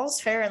like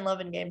all's fair in love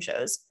and game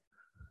shows.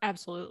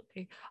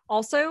 Absolutely.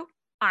 Also,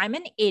 I'm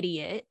an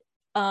idiot.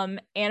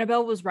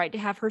 Annabelle was right to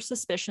have her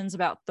suspicions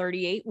about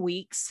 38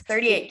 weeks.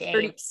 38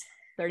 games.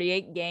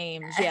 38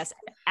 games. Yes.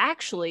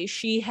 Actually,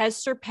 she has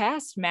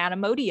surpassed Matt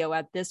Amodio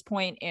at this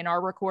point in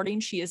our recording.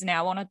 She is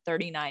now on a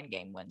 39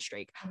 game win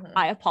streak. Mm-hmm.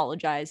 I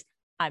apologize.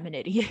 I'm an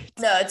idiot.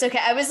 No, it's okay.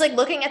 I was like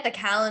looking at the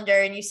calendar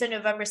and you said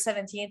November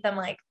 17th. I'm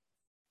like,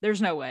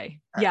 there's no way.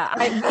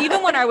 Yeah.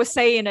 Even when I was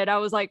saying it, I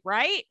was like,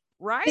 right.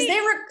 Because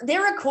they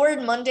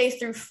record Monday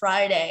through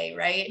Friday,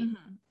 right?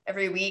 Mm-hmm.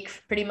 Every week,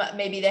 pretty much.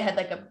 Maybe they had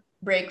like a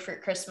break for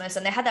Christmas,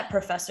 and they had that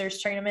professors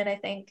tournament, I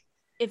think.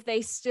 If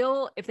they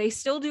still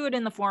do it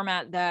in the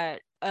format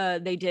that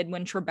they did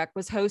when Trebek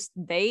was host,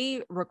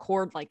 they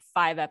record like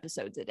 5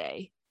 episodes a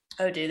day.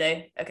 Oh, do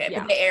they? Okay. Yeah.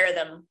 But they air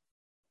them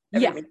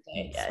every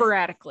day.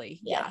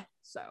 Sporadically. Yeah.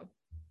 So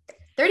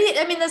 30,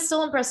 I mean, that's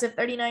still impressive.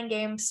 39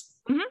 games.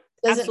 Mm-hmm.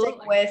 Doesn't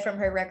take away from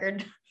her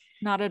record.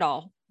 Not at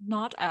all.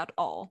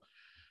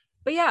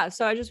 But yeah,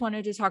 so I just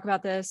wanted to talk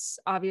about this.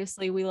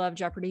 Obviously, we love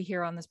Jeopardy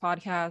here on this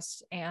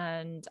podcast,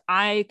 and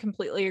I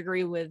completely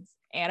agree with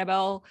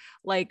Annabelle.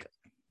 Like,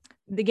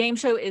 the game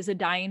show is a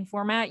dying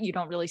format. You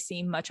don't really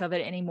see much of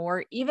it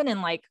anymore. Even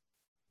in like,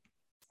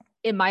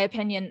 in my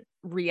opinion,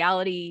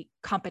 reality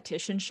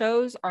competition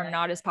shows are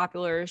not as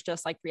popular as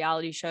just like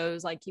reality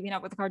shows like Keeping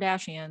Up with the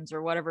Kardashians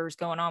or whatever's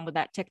going on with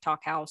that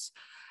TikTok house.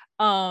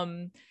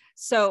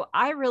 So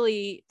I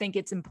really think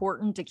it's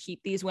important to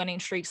keep these winning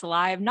streaks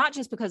alive, not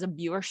just because of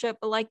viewership,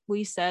 but like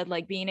we said,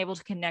 like being able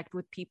to connect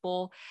with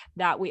people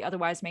that we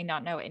otherwise may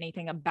not know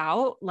anything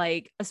about,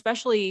 like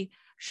especially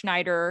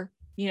Schneider,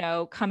 you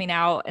know, coming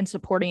out and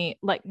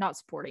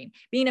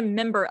being a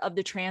member of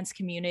the trans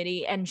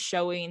community and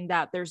showing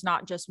that there's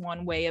not just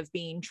one way of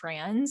being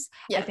trans.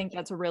 Yeah. I think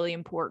that's a really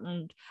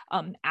important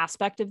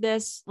aspect of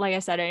this. Like I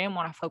said, I didn't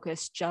want to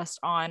focus just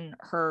on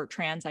her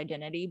trans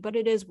identity, but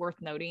it is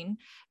worth noting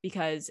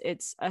because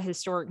it's a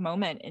historic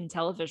moment in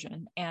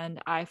television,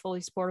 and I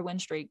fully support a win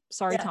streak.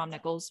 Sorry, yeah. Tom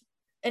Nichols.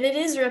 And it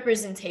is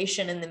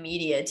representation in the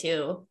media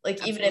too. Like,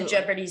 Absolutely. even if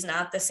Jeopardy's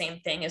not the same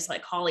thing as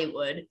like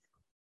Hollywood,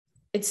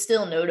 it's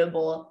still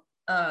notable.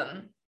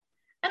 And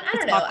I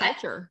don't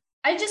know.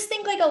 I just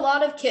think like a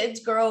lot of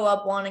kids grow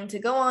up wanting to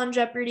go on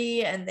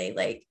Jeopardy, and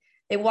they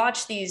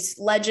watch these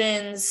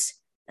legends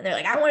and they're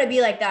like, I want to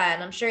be like that.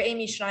 And I'm sure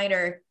Amy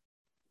Schneider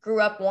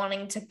grew up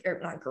wanting to, or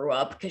not grew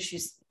up because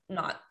she's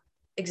not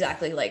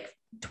exactly like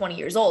 20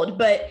 years old,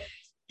 but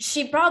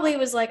she probably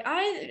was like,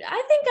 I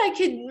think I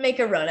could make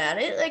a run at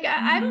it. Like,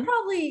 I'm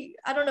probably,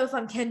 I don't know if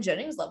I'm Ken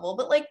Jennings level,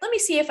 but like, let me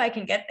see if I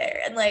can get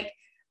there. And like,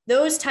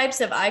 those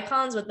types of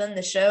icons within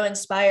the show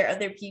inspire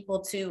other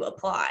people to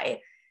apply.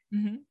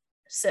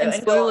 So, and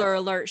spoiler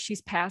alert,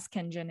 she's past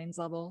Ken Jennings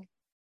level.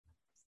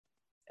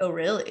 Oh,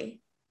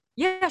 really?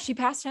 Yeah, she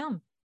passed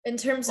him. In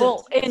terms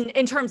of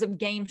in terms of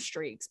game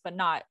streaks, but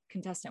not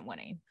contestant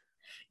winning.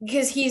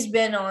 Because he's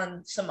been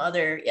on some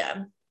other,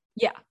 yeah.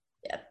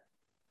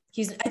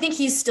 I think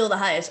he's still the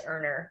highest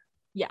earner.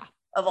 Yeah.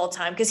 Of all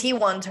time, because he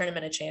won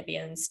Tournament of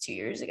Champions 2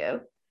 years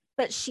ago.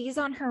 But she's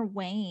on her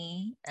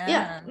way.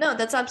 Yeah, no,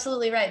 that's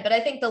absolutely right. But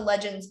I think the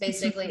legends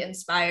basically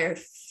inspire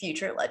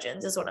future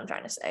legends, is what I'm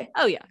trying to say.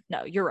 Oh yeah,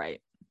 no, you're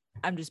right.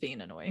 I'm just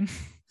being annoying.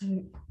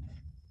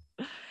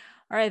 All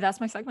right, that's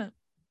my segment.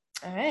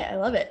 All right, I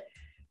love it.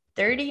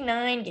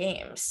 39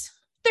 games.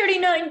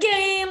 39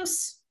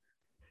 games.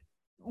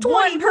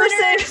 20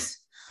 person.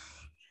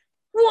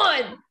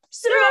 One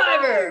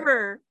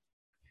survivor.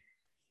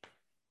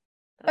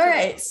 All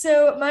right,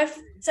 so my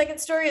second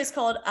story is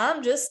called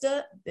I'm Just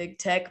a Big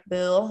Tech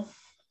Bill.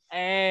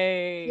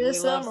 Hey.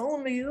 Yes, I'm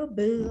only a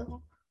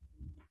bill.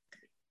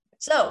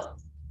 So,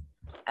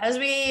 as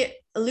we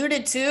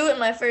alluded to in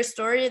my first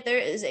story, there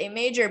is a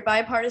major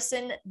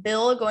bipartisan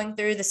bill going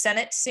through the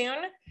Senate soon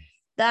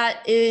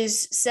that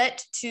is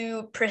set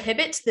to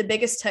prohibit the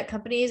biggest tech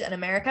companies in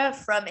America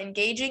from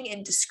engaging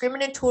in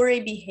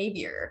discriminatory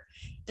behavior.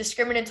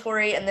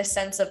 Discriminatory in the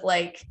sense of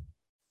like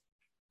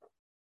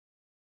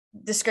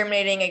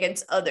discriminating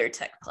against other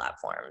tech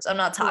platforms. I'm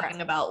not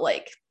talking about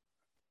like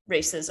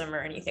racism or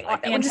anything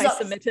like that.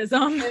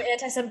 Anti-Semitism.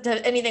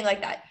 Anti-Semitism, anything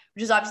like that,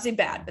 which is obviously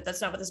bad, but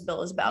that's not what this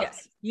bill is about.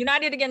 Yes.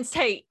 United against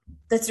hate.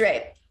 That's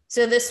right.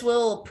 So this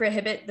will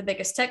prohibit the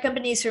biggest tech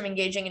companies from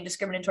engaging in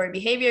discriminatory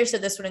behavior. So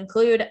this would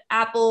include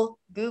Apple,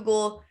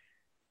 Google,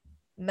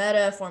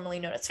 Meta, formerly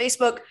known as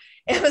Facebook,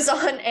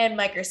 Amazon, and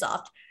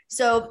Microsoft.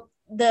 So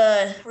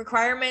the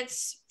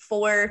requirements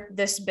for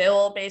this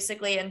bill,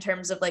 basically in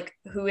terms of like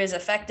who is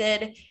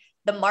affected,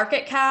 the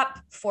market cap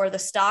for the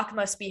stock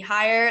must be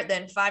higher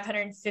than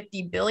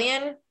 550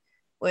 billion,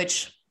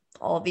 which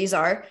all of these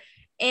are,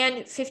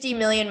 and 50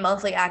 million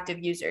monthly active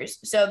users.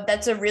 So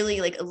that's a really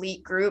like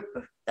elite group.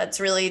 That's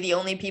really the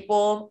only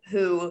people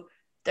who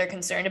they're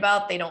concerned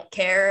about. They don't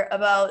care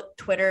about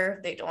Twitter.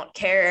 They don't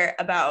care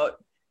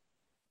about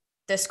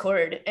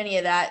Discord, any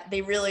of that.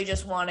 They really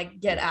just want to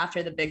get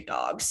after the big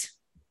dogs,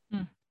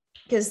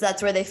 because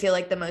that's where they feel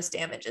like the most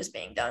damage is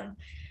being done.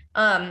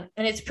 And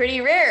it's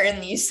pretty rare in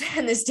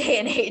this day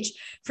and age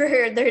for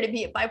there to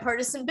be a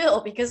bipartisan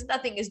bill, because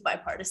nothing is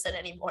bipartisan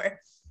anymore.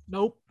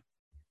 Nope.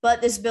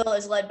 But this bill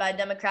is led by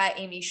Democrat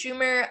Amy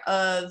Schumer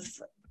of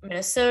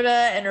Minnesota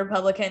and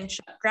Republican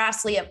Chuck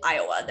Grassley of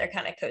Iowa. They're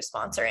kind of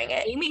co-sponsoring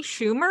it. Amy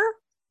Schumer?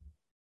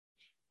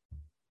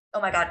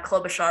 Oh my God,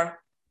 Klobuchar.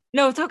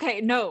 No, it's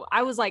okay. No,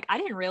 I was like, I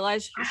didn't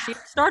realize she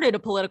started a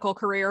political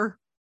career.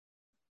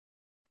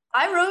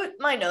 I wrote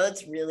my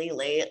notes really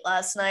late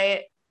last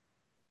night,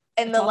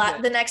 and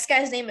the next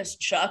guy's name is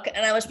Chuck,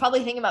 and I was probably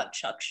thinking about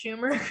Chuck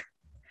Schumer.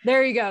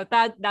 There you go.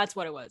 That's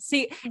what it was.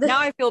 See, now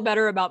I feel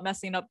better about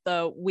messing up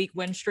the week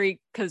win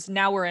streak, because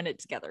now we're in it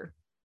together.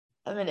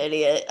 I'm an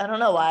idiot. I don't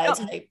know why I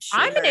typed Schumer.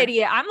 I'm an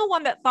idiot. I'm the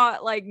one that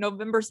thought like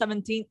November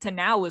 17th to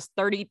now was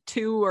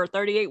 32 or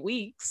 38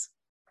 weeks.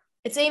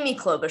 It's Amy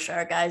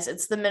Klobuchar, guys.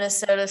 It's the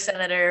Minnesota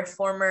senator,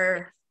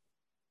 former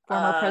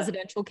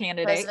presidential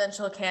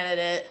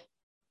candidate.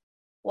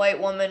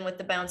 White woman with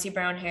the bouncy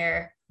brown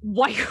hair.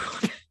 White.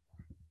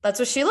 That's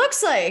what she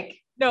looks like.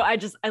 No, I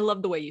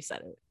love the way you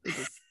said it. It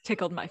just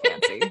tickled my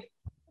fancy.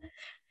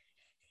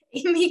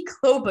 Amy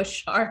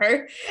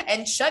Klobuchar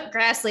and Chuck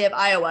Grassley of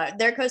Iowa.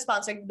 They're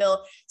co-sponsoring the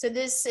bill. So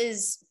this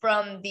is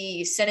from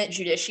the Senate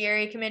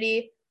Judiciary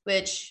Committee,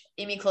 which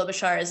Amy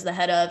Klobuchar is the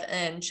head of,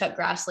 and Chuck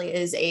Grassley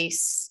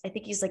is I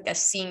think he's like a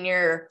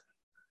senior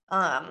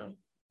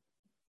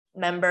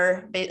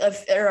member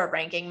or a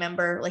ranking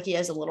member. Like, he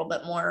has a little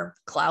bit more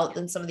clout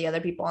than some of the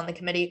other people on the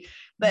committee.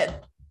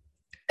 But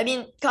I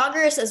mean,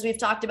 Congress, as we've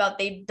talked about,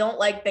 they don't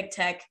like big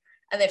tech,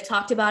 and they've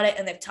talked about it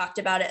and they've talked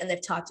about it and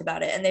they've talked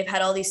about it. And they've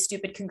had all these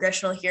stupid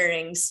congressional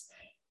hearings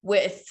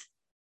with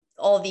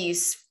all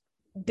these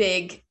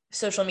big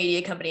social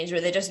media companies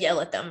where they just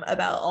yell at them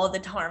about all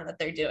the harm that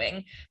they're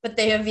doing, but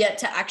they have yet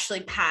to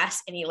actually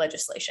pass any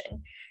legislation.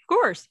 Of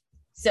course.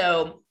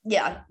 So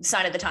yeah,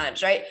 sign of the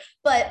times, right?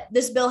 But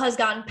this bill has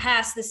gotten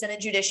past the Senate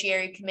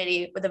Judiciary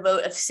Committee with a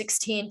vote of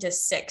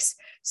 16-6.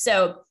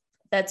 So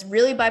that's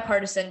really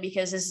bipartisan,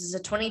 because this is a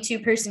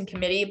 22-person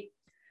committee.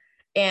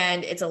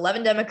 and it's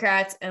 11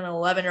 Democrats and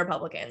 11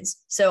 Republicans.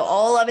 So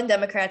all 11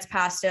 Democrats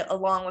passed it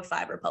along with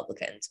 5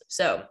 Republicans.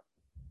 So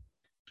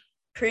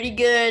pretty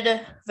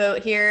good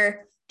vote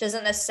here.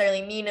 Doesn't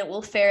necessarily mean it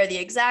will fare the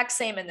exact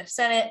same in the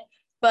Senate,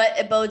 but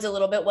it bodes a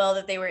little bit well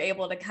that they were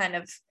able to kind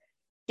of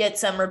get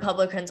some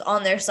Republicans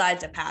on their side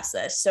to pass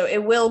this. So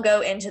it will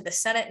go into the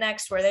Senate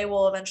next, where they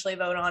will eventually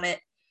vote on it.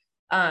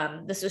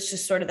 This was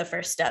just sort of the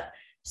first step.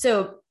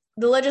 So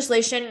the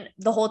legislation,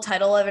 the whole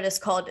title of it is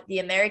called the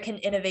American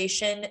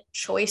Innovation,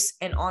 Choice,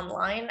 and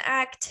Online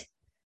Act.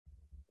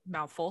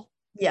 Mouthful.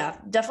 Yeah,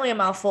 definitely a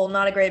mouthful.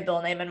 Not a great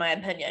bill name, in my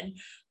opinion.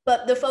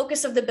 But the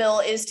focus of the bill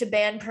is to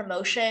ban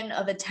promotion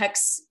of a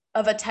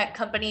tech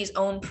company's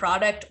own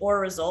product or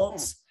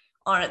results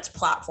on its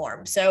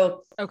platform.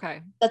 So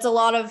okay, that's a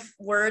lot of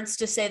words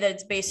to say that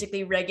it's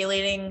basically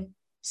regulating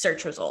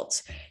search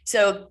results.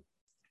 So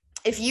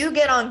if you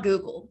get on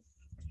Google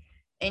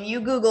and you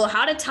Google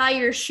how to tie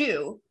your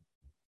shoe,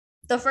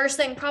 the first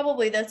thing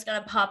probably that's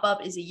going to pop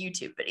up is a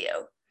YouTube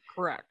video.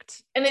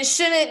 Correct. And it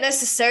shouldn't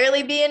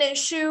necessarily be an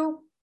issue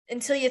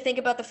until you think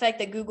about the fact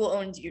that Google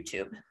owns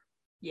YouTube.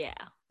 Yeah.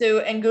 So,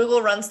 and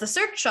Google runs the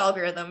search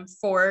algorithm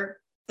for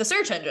the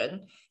search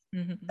engine.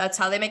 Mm-hmm. That's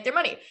how they make their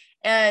money.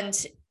 And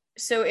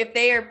so if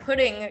they are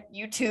putting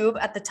YouTube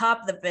at the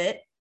top of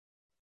it,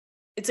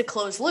 it's a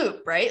closed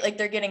loop, right? Like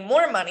they're getting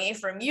more money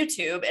from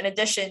YouTube in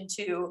addition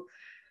to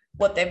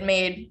what they've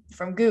made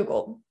from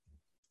Google.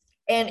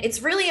 And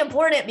it's really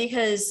important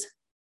because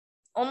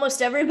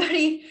almost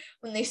everybody,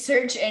 when they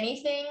search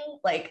anything,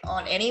 like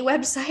on any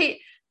website,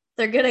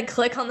 they're going to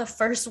click on the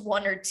first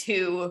 1 or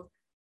 2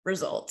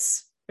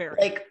 results. Very.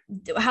 Like,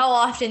 how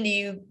often do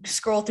you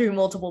scroll through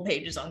multiple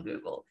pages on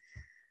Google?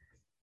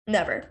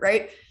 Never,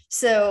 right?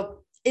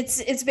 So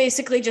it's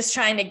basically just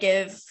trying to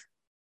give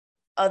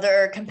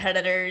other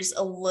competitors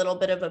a little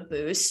bit of a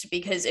boost,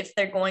 because if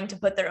they're going to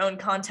put their own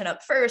content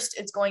up first,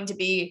 it's going to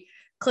be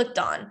clicked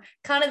on.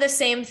 Kind of the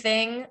same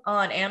thing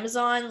on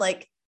Amazon.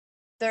 Like,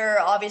 there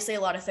are obviously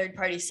a lot of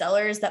third-party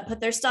sellers that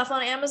put their stuff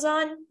on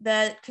Amazon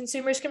that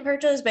consumers can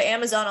purchase, but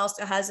Amazon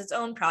also has its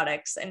own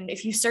products. And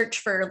if you search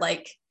for,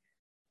 like,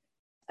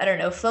 I don't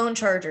know, phone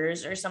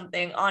chargers or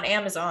something on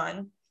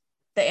Amazon,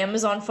 the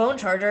Amazon phone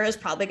charger is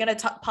probably going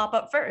to pop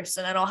up first.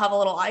 And then I'll have a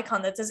little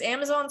icon that says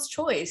Amazon's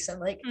Choice. And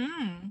like,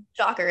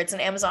 shocker, it's an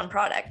Amazon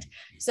product.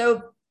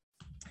 So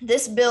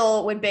this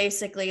bill would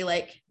basically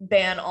like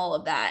ban all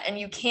of that. And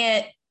you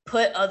can't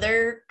put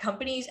other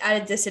companies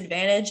at a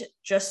disadvantage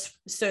just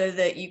so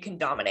that you can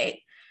dominate.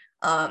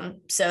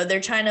 So they're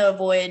trying to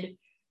avoid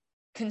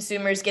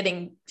consumers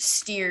getting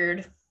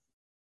steered,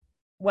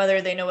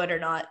 whether they know it or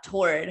not,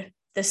 toward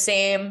the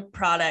same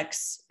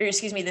products, or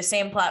excuse me, the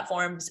same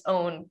platform's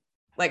own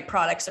like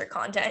products or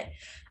content.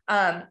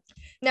 Now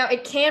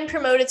it can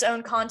promote its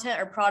own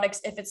content or products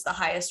if it's the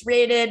highest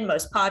rated,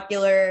 most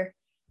popular.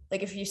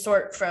 Like if you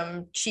sort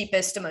from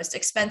cheapest to most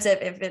expensive,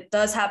 if it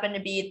does happen to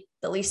be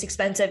the least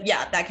expensive,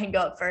 yeah, that can go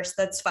up first.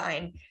 That's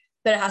fine.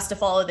 But it has to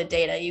follow the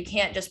data. You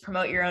can't just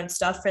promote your own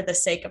stuff for the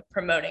sake of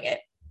promoting it.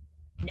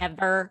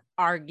 Never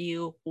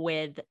argue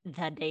with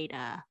the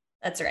data.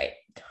 That's right.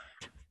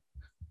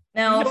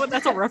 Now, you know what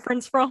that's a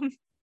reference from?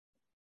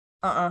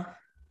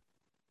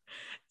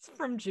 It's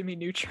from Jimmy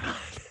Neutron.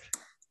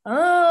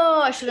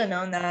 Oh, I should have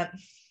known that.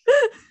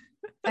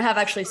 I have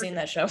actually seen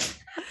that show.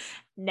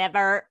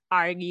 Never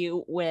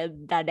argue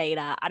with the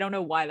data. I don't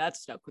know why that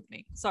stuck with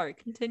me. Sorry,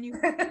 continue.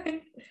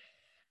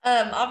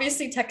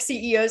 Obviously, tech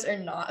CEOs are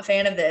not a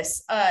fan of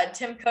this.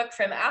 Tim Cook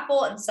from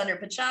Apple and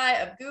Sundar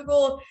Pichai of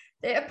Google,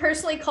 they have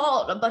personally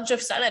called a bunch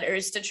of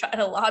senators to try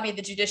to lobby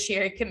the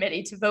Judiciary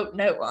Committee to vote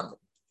no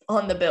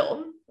on the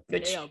bill,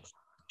 which,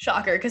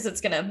 shocker, because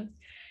it's going to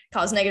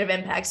cause negative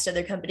impacts to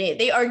their company.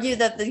 They argue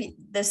that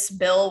this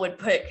bill would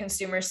put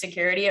consumer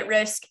security at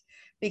risk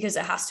because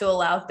it has to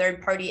allow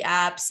third-party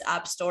apps,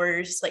 app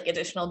stores, like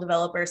additional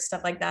developers,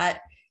 stuff like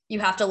that. You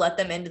have to let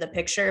them into the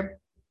picture.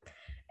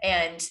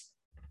 And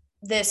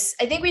this,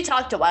 I think we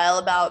talked a while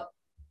about,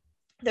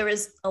 there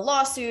was a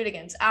lawsuit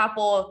against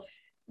Apple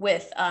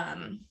with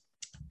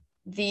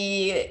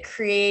the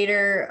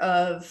creator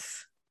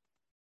of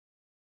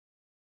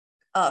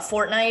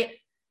Fortnite.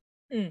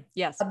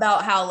 Yes.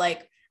 About how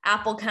like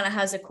Apple kind of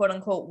has a quote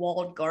unquote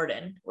walled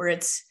garden where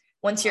it's,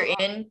 once you're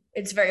in,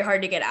 it's very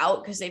hard to get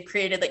out because they've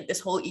created like this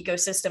whole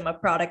ecosystem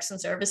of products and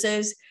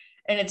services.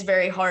 And it's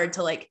very hard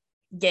to like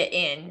get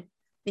in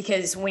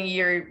because when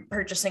you're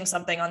purchasing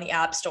something on the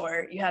App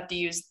Store, you have to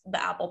use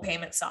the Apple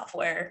payment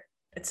software,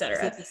 etc.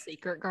 Is it the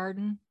Secret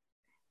Garden?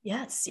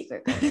 Yeah, it's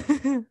Secret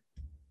Garden,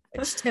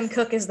 which Tim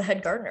Cook is the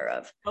head gardener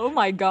of. Oh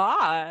my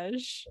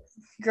gosh.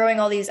 Growing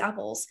all these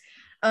apples.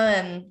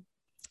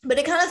 But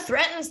it kind of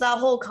threatens that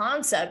whole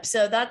concept.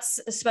 So that's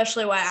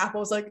especially why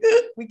Apple's like,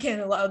 we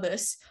can't allow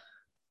this.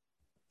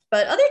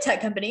 But other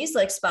tech companies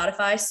like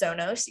Spotify,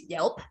 Sonos,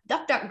 Yelp,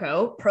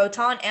 DuckDuckGo,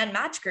 Proton, and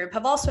Match Group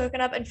have all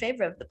spoken up in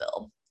favor of the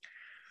bill.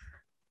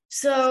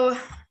 So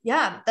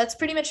yeah, that's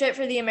pretty much it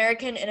for the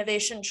American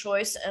Innovation,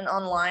 Choice, and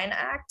Online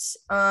Act.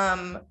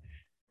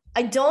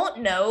 I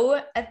don't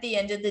know at the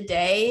end of the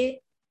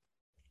day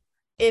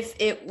if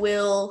it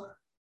will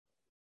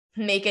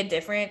make a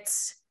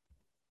difference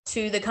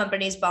to the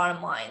company's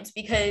bottom lines,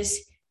 because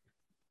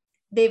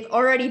they've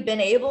already been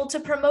able to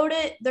promote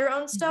their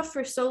own stuff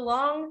for so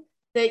long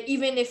that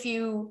even if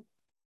you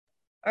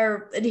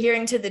are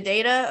adhering to the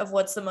data of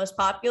what's the most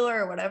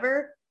popular or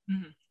whatever,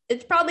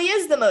 it probably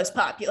is the most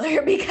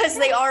popular because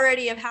they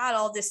already have had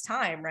all this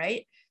time,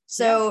 right?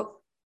 So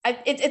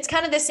it's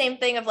kind of the same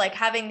thing of like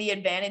having the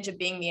advantage of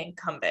being the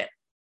incumbent.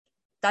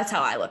 That's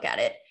how I look at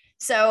it.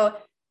 So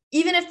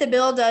even if the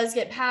bill does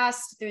get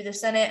passed through the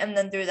Senate and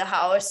then through the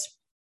House,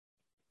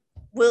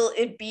 will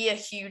it be a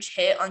huge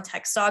hit on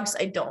tech stocks?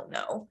 I don't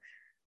know,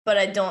 but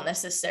I don't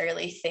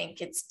necessarily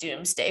think it's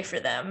doomsday for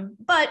them.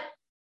 But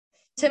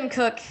Tim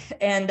Cook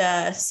and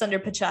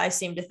Sundar Pichai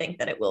seem to think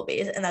that it will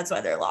be, and that's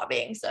why they're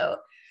lobbying. So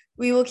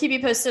we will keep you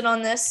posted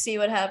on this, see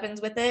what happens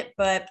with it.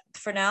 But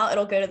for now,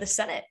 it'll go to the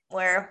Senate,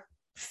 where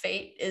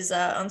fate is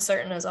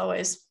uncertain as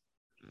always.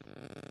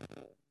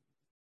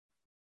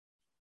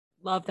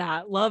 Love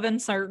that. Love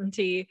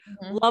uncertainty.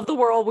 Love the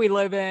world we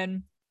live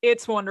in.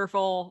 It's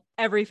wonderful.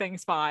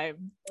 Everything's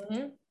fine.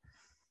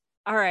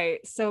 All right.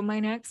 So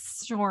my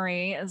next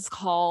story is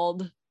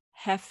called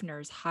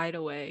Hefner's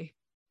Hideaway.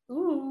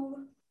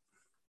 Ooh.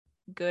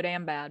 Good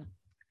and bad.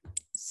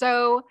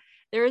 So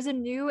there is a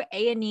new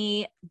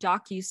A&E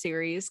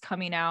docu-series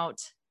coming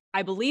out.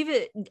 I believe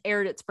it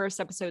aired its first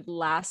episode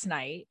last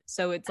night.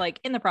 So it's like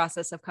in the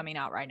process of coming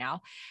out right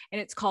now.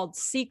 And it's called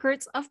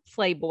Secrets of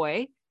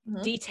Playboy,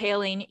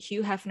 detailing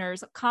Hugh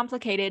Hefner's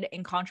complicated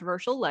and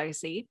controversial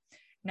legacy.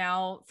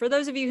 Now, for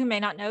those of you who may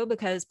not know,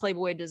 because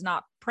Playboy does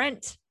not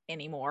print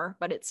anymore,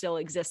 but it still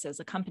exists as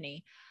a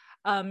company,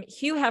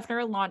 Hugh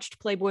Hefner launched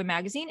Playboy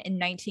magazine in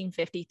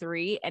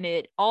 1953, and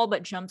it all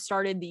but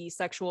jump-started the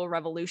sexual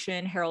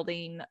revolution,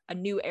 heralding a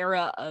new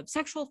era of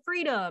sexual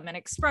freedom and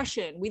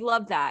expression. We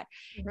love that.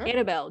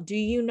 Annabelle, do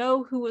you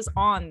know who was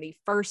on the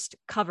first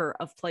cover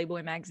of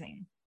Playboy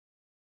magazine?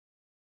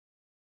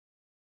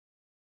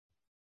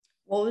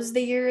 What was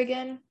the year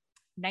again?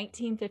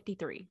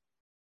 1953.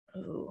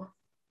 Ooh.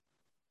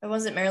 It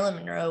wasn't Marilyn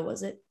Monroe,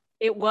 was it?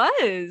 It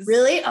was.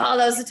 Really? Oh,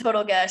 that was a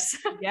total guess.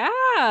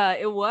 Yeah,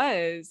 it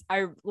was.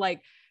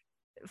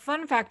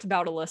 Fun fact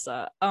about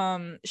Alyssa.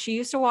 She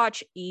used to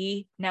watch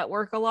E!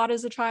 Network a lot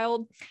as a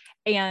child.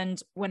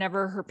 And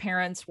whenever her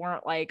parents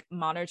weren't like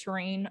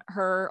monitoring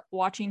her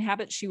watching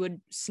habits, she would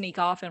sneak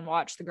off and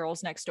watch The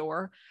Girls Next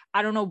Door.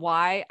 I don't know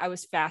why I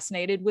was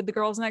fascinated with The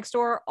Girls Next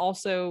Door.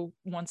 Also,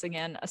 once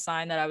again, a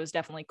sign that I was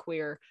definitely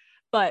queer.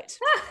 But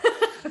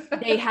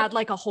they had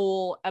like a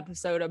whole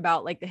episode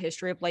about like the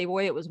history of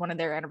Playboy. It was one of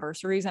their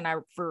anniversaries, and I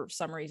for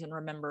some reason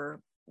remember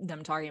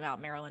them talking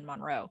about Marilyn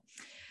Monroe.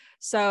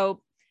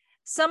 So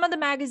some of the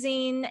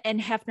magazine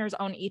and Hefner's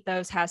own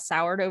ethos has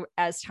soured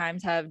as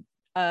times have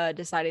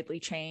decidedly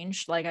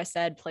changed. Like I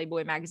said,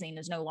 Playboy magazine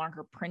is no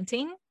longer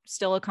printing,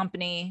 still a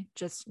company,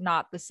 just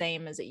not the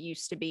same as it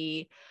used to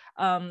be.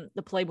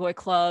 The Playboy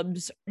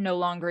clubs no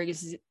longer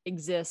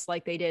exist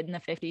like they did in the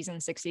 50s and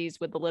 60s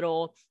with the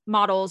little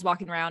models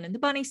walking around in the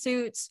bunny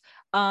suits.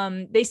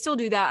 They still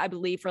do that, I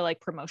believe, for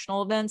like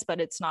promotional events, but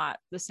it's not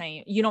the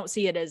same. You don't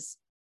see it as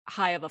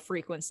high of a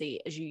frequency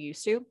as you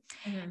used to.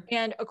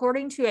 And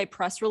according to a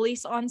press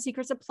release on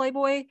Secrets of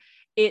Playboy,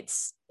 it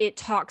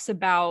talks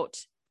about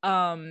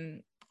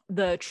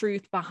the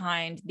truth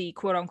behind the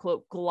quote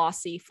unquote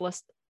glossy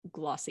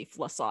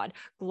facade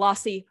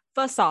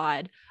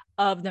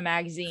of the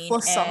magazine.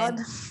 Facade?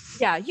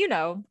 Yeah, you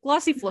know,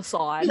 glossy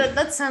facade.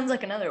 That sounds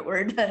like another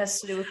word that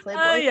has to do with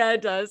Playboy. Yeah,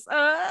 it does.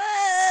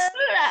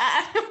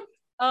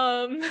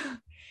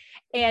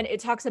 And it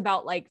talks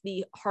about like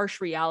the harsh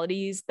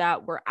realities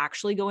that were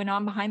actually going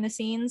on behind the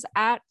scenes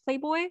at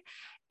Playboy.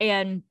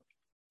 And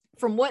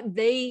from what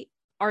they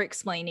are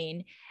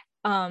explaining,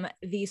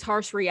 these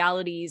harsh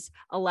realities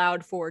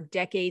allowed for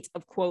decades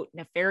of quote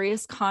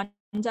nefarious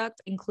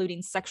conduct,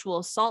 including sexual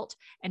assault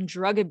and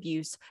drug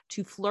abuse,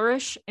 to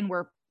flourish. And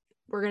we're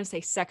going to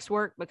say sex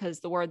work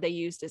because the word they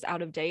used is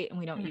out of date and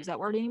we don't use that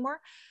word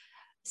anymore.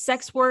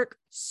 Sex work,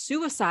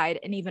 suicide,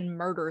 and even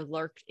murder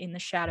lurked in the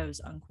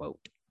shadows,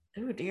 unquote.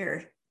 Oh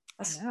dear,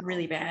 that's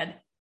really bad.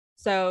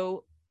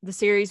 So the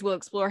series will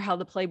explore how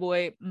the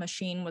Playboy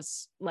machine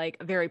was like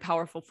a very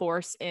powerful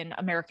force in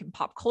American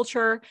pop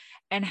culture,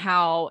 and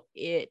how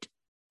it,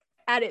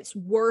 at its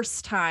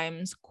worst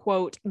times,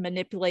 quote,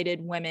 manipulated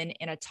women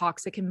in a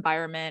toxic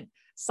environment,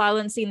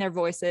 silencing their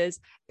voices,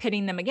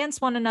 pitting them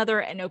against one another,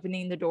 and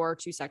opening the door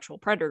to sexual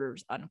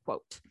predators,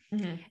 unquote.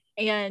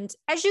 And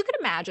as you can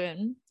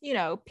imagine, you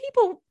know,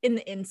 people in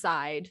the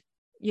inside,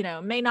 you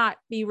know, may not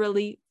be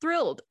really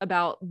thrilled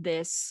about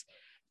this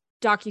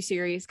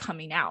docuseries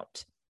coming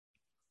out.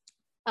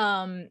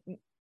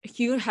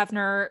 Hugh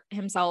Hefner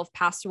himself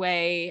passed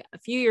away a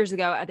few years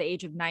ago at the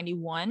age of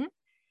 91.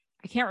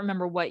 I can't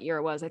remember what year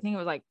it was. I think it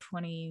was like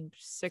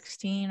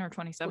 2016 or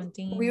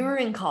 2017. We were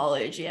in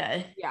college,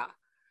 yeah. Yeah.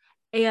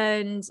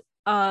 And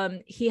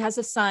he has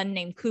a son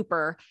named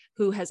Cooper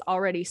who has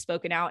already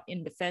spoken out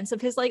in defense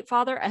of his late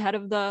father ahead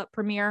of the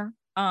premiere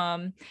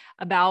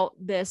about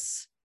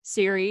this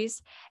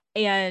series.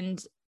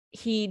 And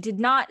he did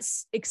not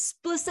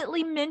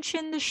explicitly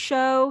mention the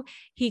show.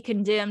 He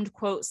condemned,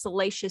 quote,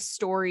 salacious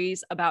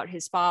stories about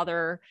his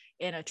father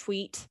in a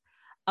tweet,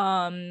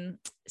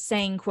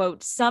 saying,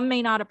 quote, "Some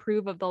may not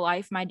approve of the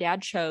life my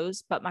dad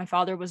chose, but my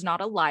father was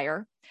not a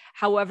liar.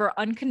 However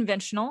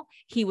unconventional,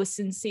 he was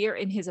sincere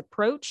in his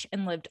approach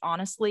and lived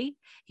honestly.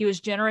 He was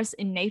generous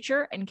in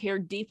nature and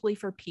cared deeply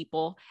for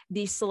people.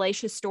 These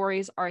salacious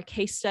stories are a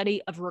case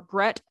study of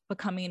regret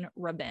becoming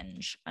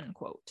revenge,"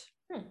 unquote.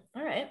 All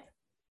right.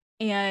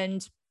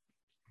 And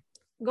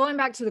going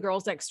back to the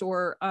Girls Next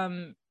Door,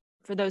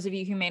 for those of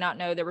you who may not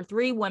know, there were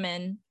three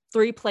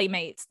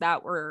playmates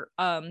that were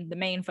the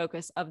main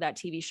focus of that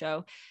TV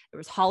show. There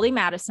was Holly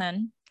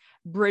Madison,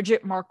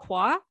 Bridget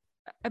Marquardt,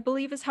 I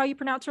believe is how you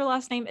pronounce her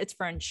last name. It's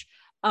French,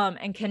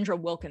 and Kendra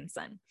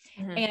Wilkinson.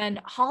 Mm-hmm. And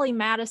Holly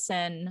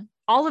Madison,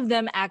 all of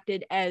them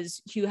acted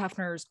as Hugh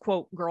Hefner's,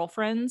 quote,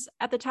 girlfriends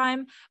at the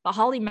time. But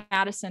Holly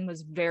Madison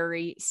was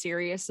very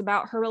serious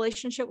about her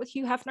relationship with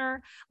Hugh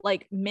Hefner.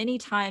 Like, many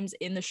times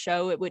in the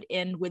show, it would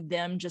end with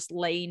them just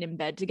laying in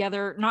bed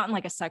together, not in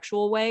like a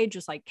sexual way,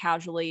 just like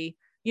casually,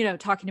 you know,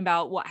 talking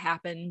about what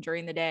happened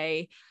during the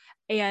day.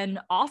 And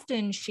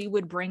often she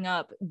would bring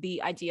up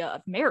the idea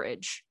of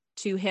marriage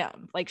to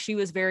him. Like, she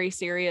was very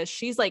serious.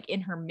 She's like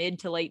in her mid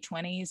to late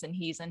 20s and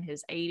he's in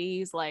his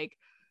 80s. Like,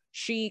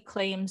 she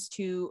claims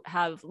to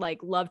have like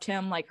loved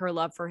him, like her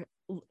love for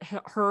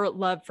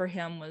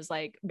him was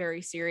like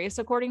very serious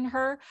according to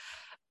her.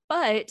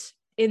 But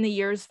in the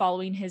years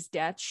following his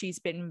death, she's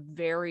been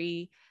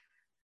very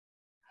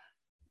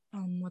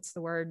what's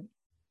the word?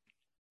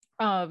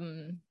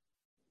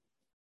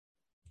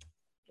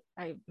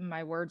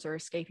 My words are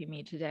escaping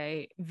me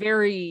today.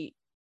 Very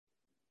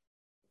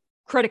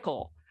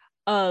critical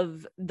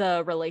of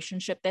the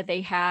relationship that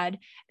they had.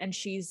 And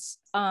she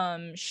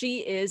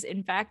is,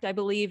 in fact, I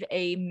believe,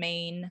 a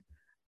main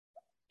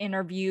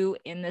interview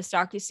in this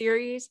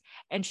docuseries.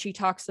 And she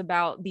talks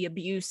about the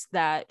abuse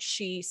that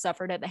she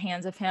suffered at the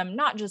hands of him.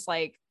 Not just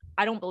like,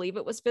 I don't believe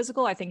it was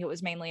physical. I think it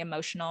was mainly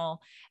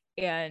emotional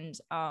and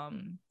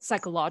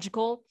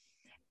psychological.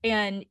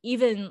 And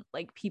even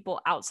like people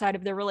outside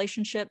of their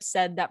relationship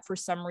said that for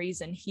some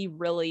reason he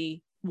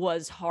really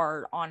was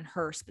hard on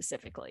her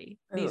specifically.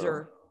 These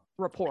are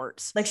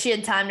reports. Like, she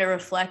had time to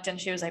reflect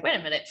and she was like, wait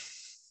a minute.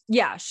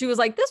 Yeah, she was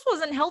like, this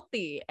wasn't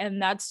healthy.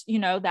 And that's, you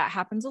know, that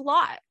happens a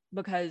lot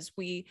because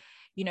we,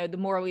 you know, the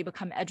more we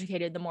become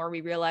educated, the more we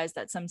realize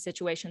that some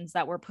situations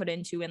that we're put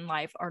into in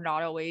life are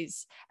not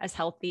always as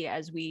healthy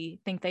as we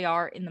think they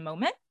are in the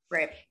moment.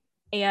 Right.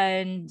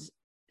 And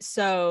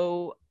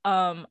so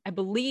I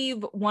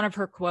believe one of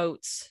her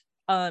quotes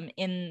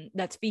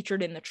that's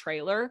featured in the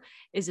trailer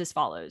is as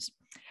follows: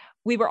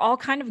 "We were all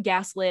kind of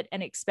gaslit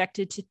and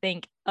expected to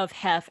think of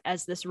Hef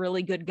as this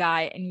really good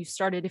guy, and you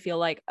started to feel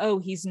like, oh,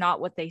 he's not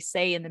what they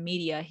say in the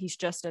media. He's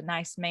just a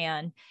nice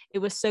man. It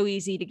was so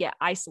easy to get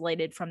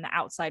isolated from the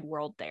outside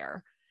world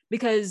there."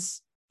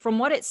 Because from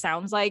what it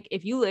sounds like,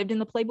 if you lived in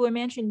the Playboy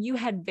Mansion, you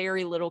had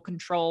very little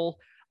control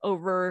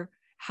over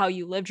how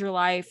you lived your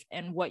life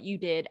and what you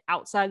did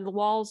outside of the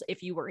walls,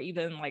 if you were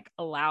even like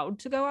allowed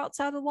to go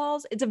outside the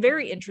walls. It's a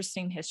very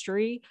interesting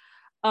history.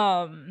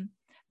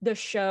 The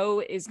show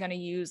is going to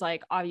use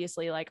like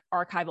obviously like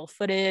archival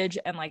footage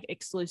and like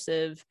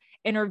exclusive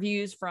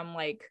interviews from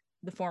like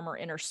the former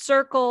inner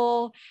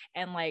circle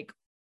and like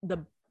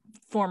the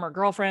former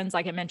girlfriends,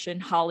 like I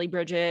mentioned, Holly,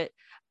 Bridget.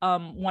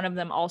 One of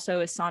them also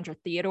is Sandra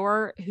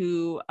Theodore,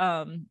 who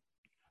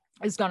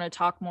is going to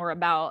talk more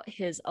about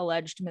his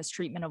alleged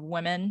mistreatment of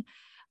women.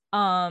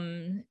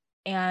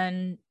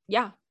 And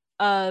yeah,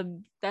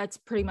 that's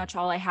pretty much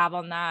all I have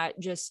on that.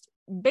 Just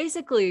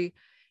basically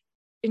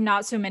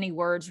not so many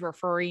words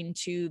referring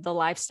to the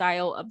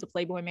lifestyle of the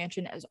Playboy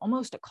Mansion as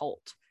almost a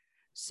cult.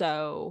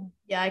 So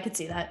yeah, I could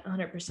see that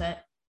 100%.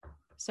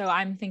 So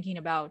I'm thinking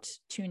about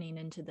tuning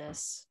into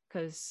this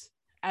because,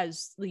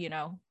 as you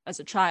know, as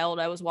a child,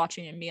 I was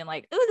watching and being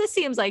like, oh, this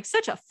seems like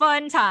such a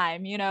fun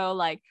time, you know,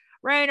 like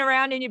running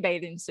around in your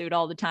bathing suit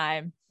all the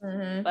time.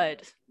 Mm-hmm.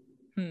 But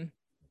you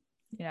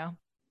know,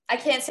 I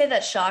can't say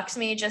that shocks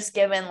me, just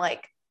given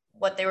like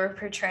what they were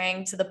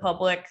portraying to the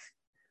public,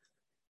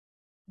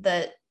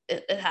 that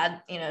it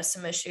had, you know,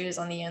 some issues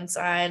on the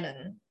inside,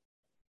 and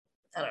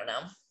I don't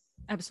know.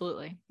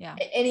 Absolutely. Yeah.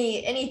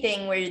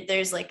 Anything where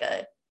there's like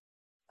a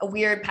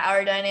weird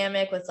power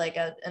dynamic with like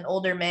an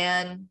older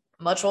man,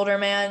 much older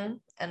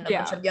man, and a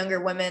bunch of younger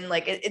women,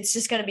 like it's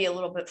just going to be a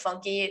little bit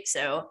funky.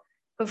 So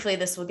hopefully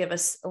this will give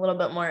us a little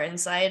bit more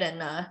insight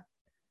and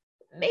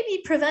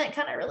maybe prevent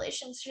kind of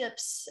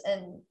relationships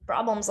and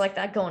problems like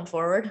that going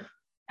forward.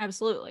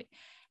 Absolutely.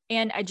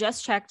 And I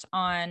just checked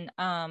on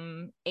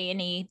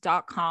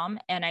ane.com,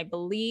 and I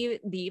believe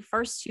the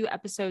first 2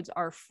 episodes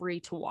are free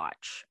to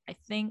watch. I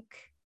think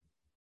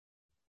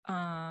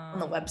on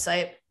the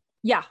website.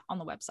 Yeah, on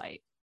the website.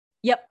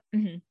 Yep.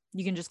 Mm-hmm.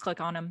 You can just click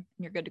on them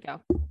and you're good to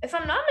go. If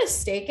I'm not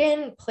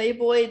mistaken,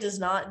 Playboy does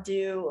not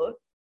do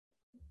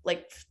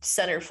like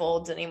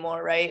centerfolds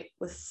anymore, right?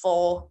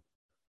 Well,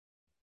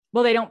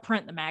 they don't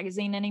print the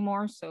magazine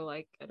anymore, so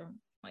like I don't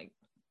like.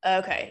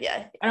 Okay,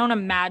 yeah. I don't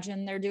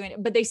imagine they're doing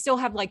it, but they still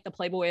have like the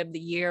Playboy of the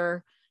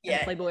Year and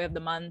Yeah. Playboy of the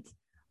Month.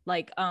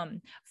 Like,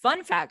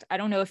 fun fact, I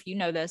don't know if you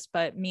know this,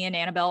 but me and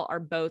Annabelle are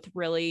both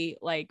really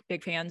like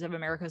big fans of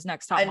America's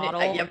Next Top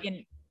Model. Yep.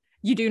 And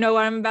you do know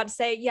what I'm about to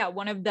say? Yeah,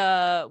 one of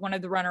the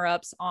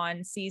runner-ups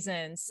on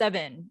season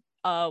 7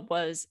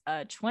 was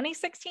a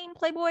 2016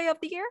 Playboy of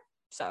the Year.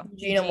 So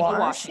Gina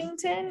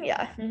Washington.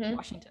 Yeah. Mm-hmm.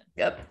 Washington.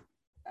 Yep.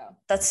 So.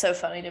 That's so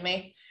funny to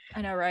me.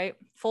 I know, right?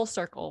 Full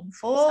circle.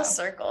 Full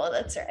circle.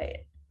 That's right.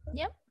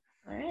 Yep.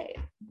 All right.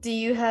 Do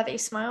you have a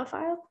smile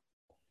file?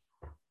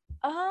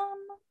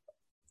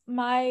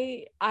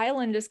 My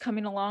island is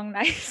coming along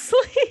nicely.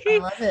 I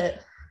love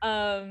it.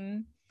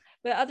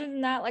 But other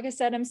than that, like I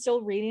said, I'm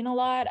still reading a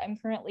lot. I'm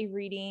currently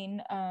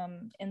reading,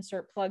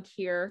 insert plug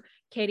here,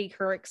 Katie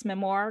Couric's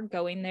memoir,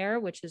 Going There,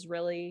 which is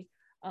really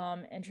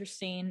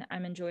interesting.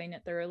 I'm enjoying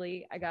it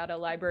thoroughly. I got a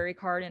library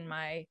card in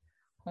my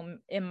home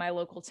in my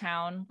local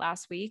town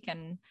last week,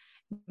 and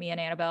me and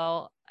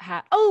Annabelle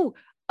had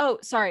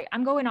sorry,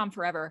 I'm going on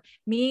forever.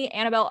 Me,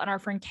 Annabelle, and our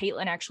friend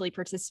Caitlin actually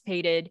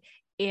participated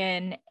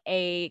in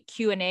a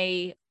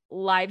Q&A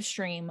live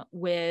stream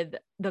with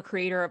the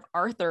creator of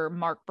Arthur,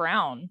 Mark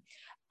Brown,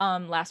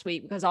 last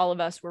week, because all of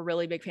us were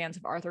really big fans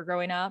of Arthur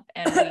growing up,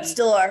 and we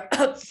still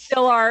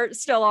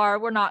are.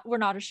 We're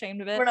not ashamed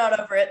of it. We're not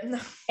over it.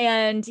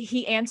 And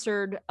he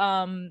answered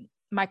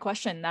my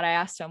question that I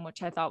asked him,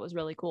 which I thought was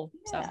really cool.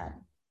 Yeah. So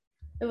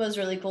it was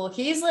really cool.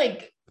 He's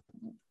like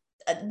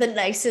the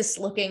nicest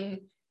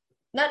looking,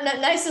 not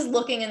nicest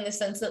looking in the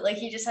sense that like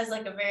he just has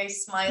like a very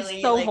smiley,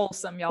 he's so like,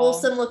 wholesome, y'all.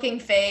 Wholesome looking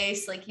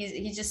face. Like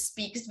he just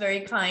speaks very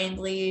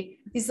kindly.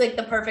 He's like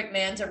the perfect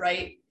man to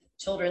write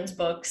children's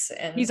books,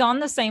 and he's on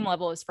the same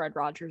level as Fred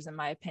Rogers, in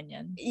my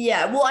opinion.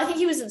 Yeah, well, I think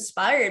he was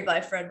inspired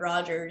by Fred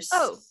Rogers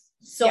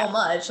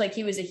much. Like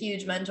he was a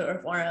huge mentor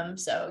for him.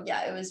 So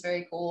yeah, it was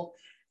very cool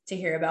to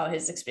hear about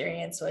his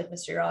experience with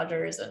Mr.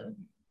 Rogers. And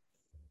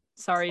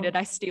sorry, did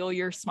I steal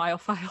your smile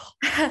file?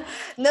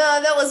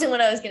 No, that wasn't what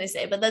I was gonna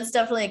say, but that's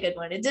definitely a good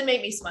one. It did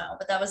make me smile,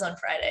 but that was on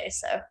Friday.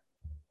 So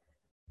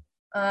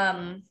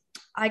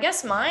I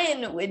guess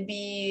mine would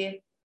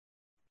be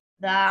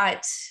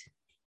that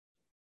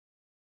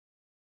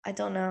I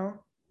don't know.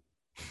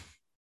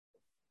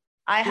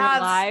 You're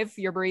live,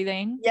 you're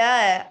breathing.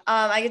 Yeah.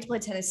 I get to play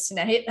tennis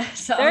tonight.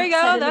 So there you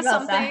go. That's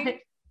something. That.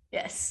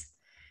 Yes.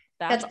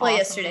 That's got to play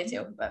awesome. yesterday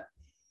too, but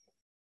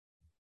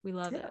we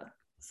love it.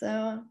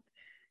 So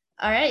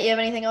all right. You have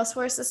anything else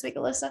for us this week,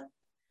 Alyssa?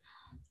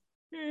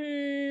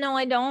 No,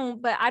 I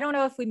don't, but I don't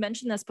know if we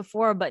mentioned this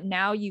before, but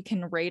now you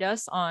can rate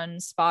us on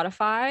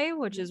Spotify,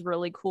 which is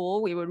really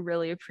cool. We would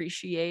really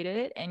appreciate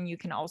it. And you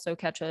can also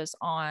catch us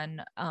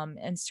on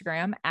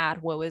Instagram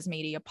at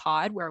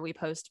WoeIsMediaPod, where we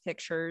post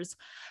pictures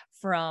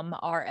from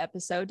our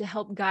episode to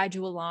help guide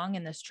you along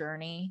in this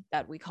journey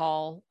that we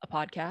call a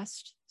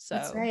podcast. So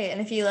that's right. And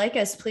if you like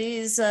us,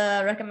 please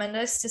recommend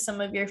us to some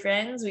of your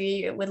friends.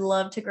 We would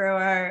love to grow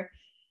our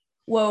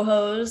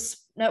WoHos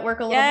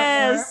network a little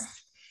bit more.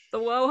 The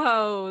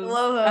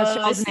WoHos. That's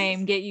y'all's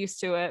name. Get used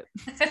to it.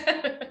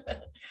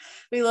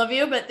 We love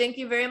you, but thank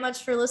you very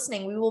much for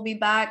listening. We will be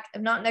back,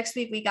 if not next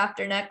week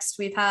after next.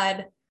 We've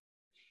had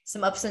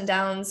some ups and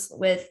downs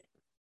with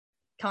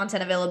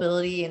content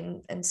availability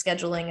and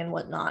scheduling and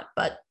whatnot,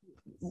 but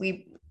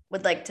we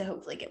would like to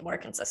hopefully get more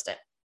consistent.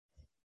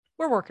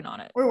 We're working on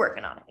it.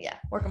 Yeah.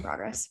 Work in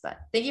progress. But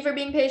thank you for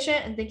being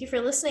patient and thank you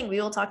for listening. We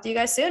will talk to you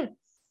guys soon.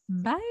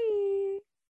 Bye.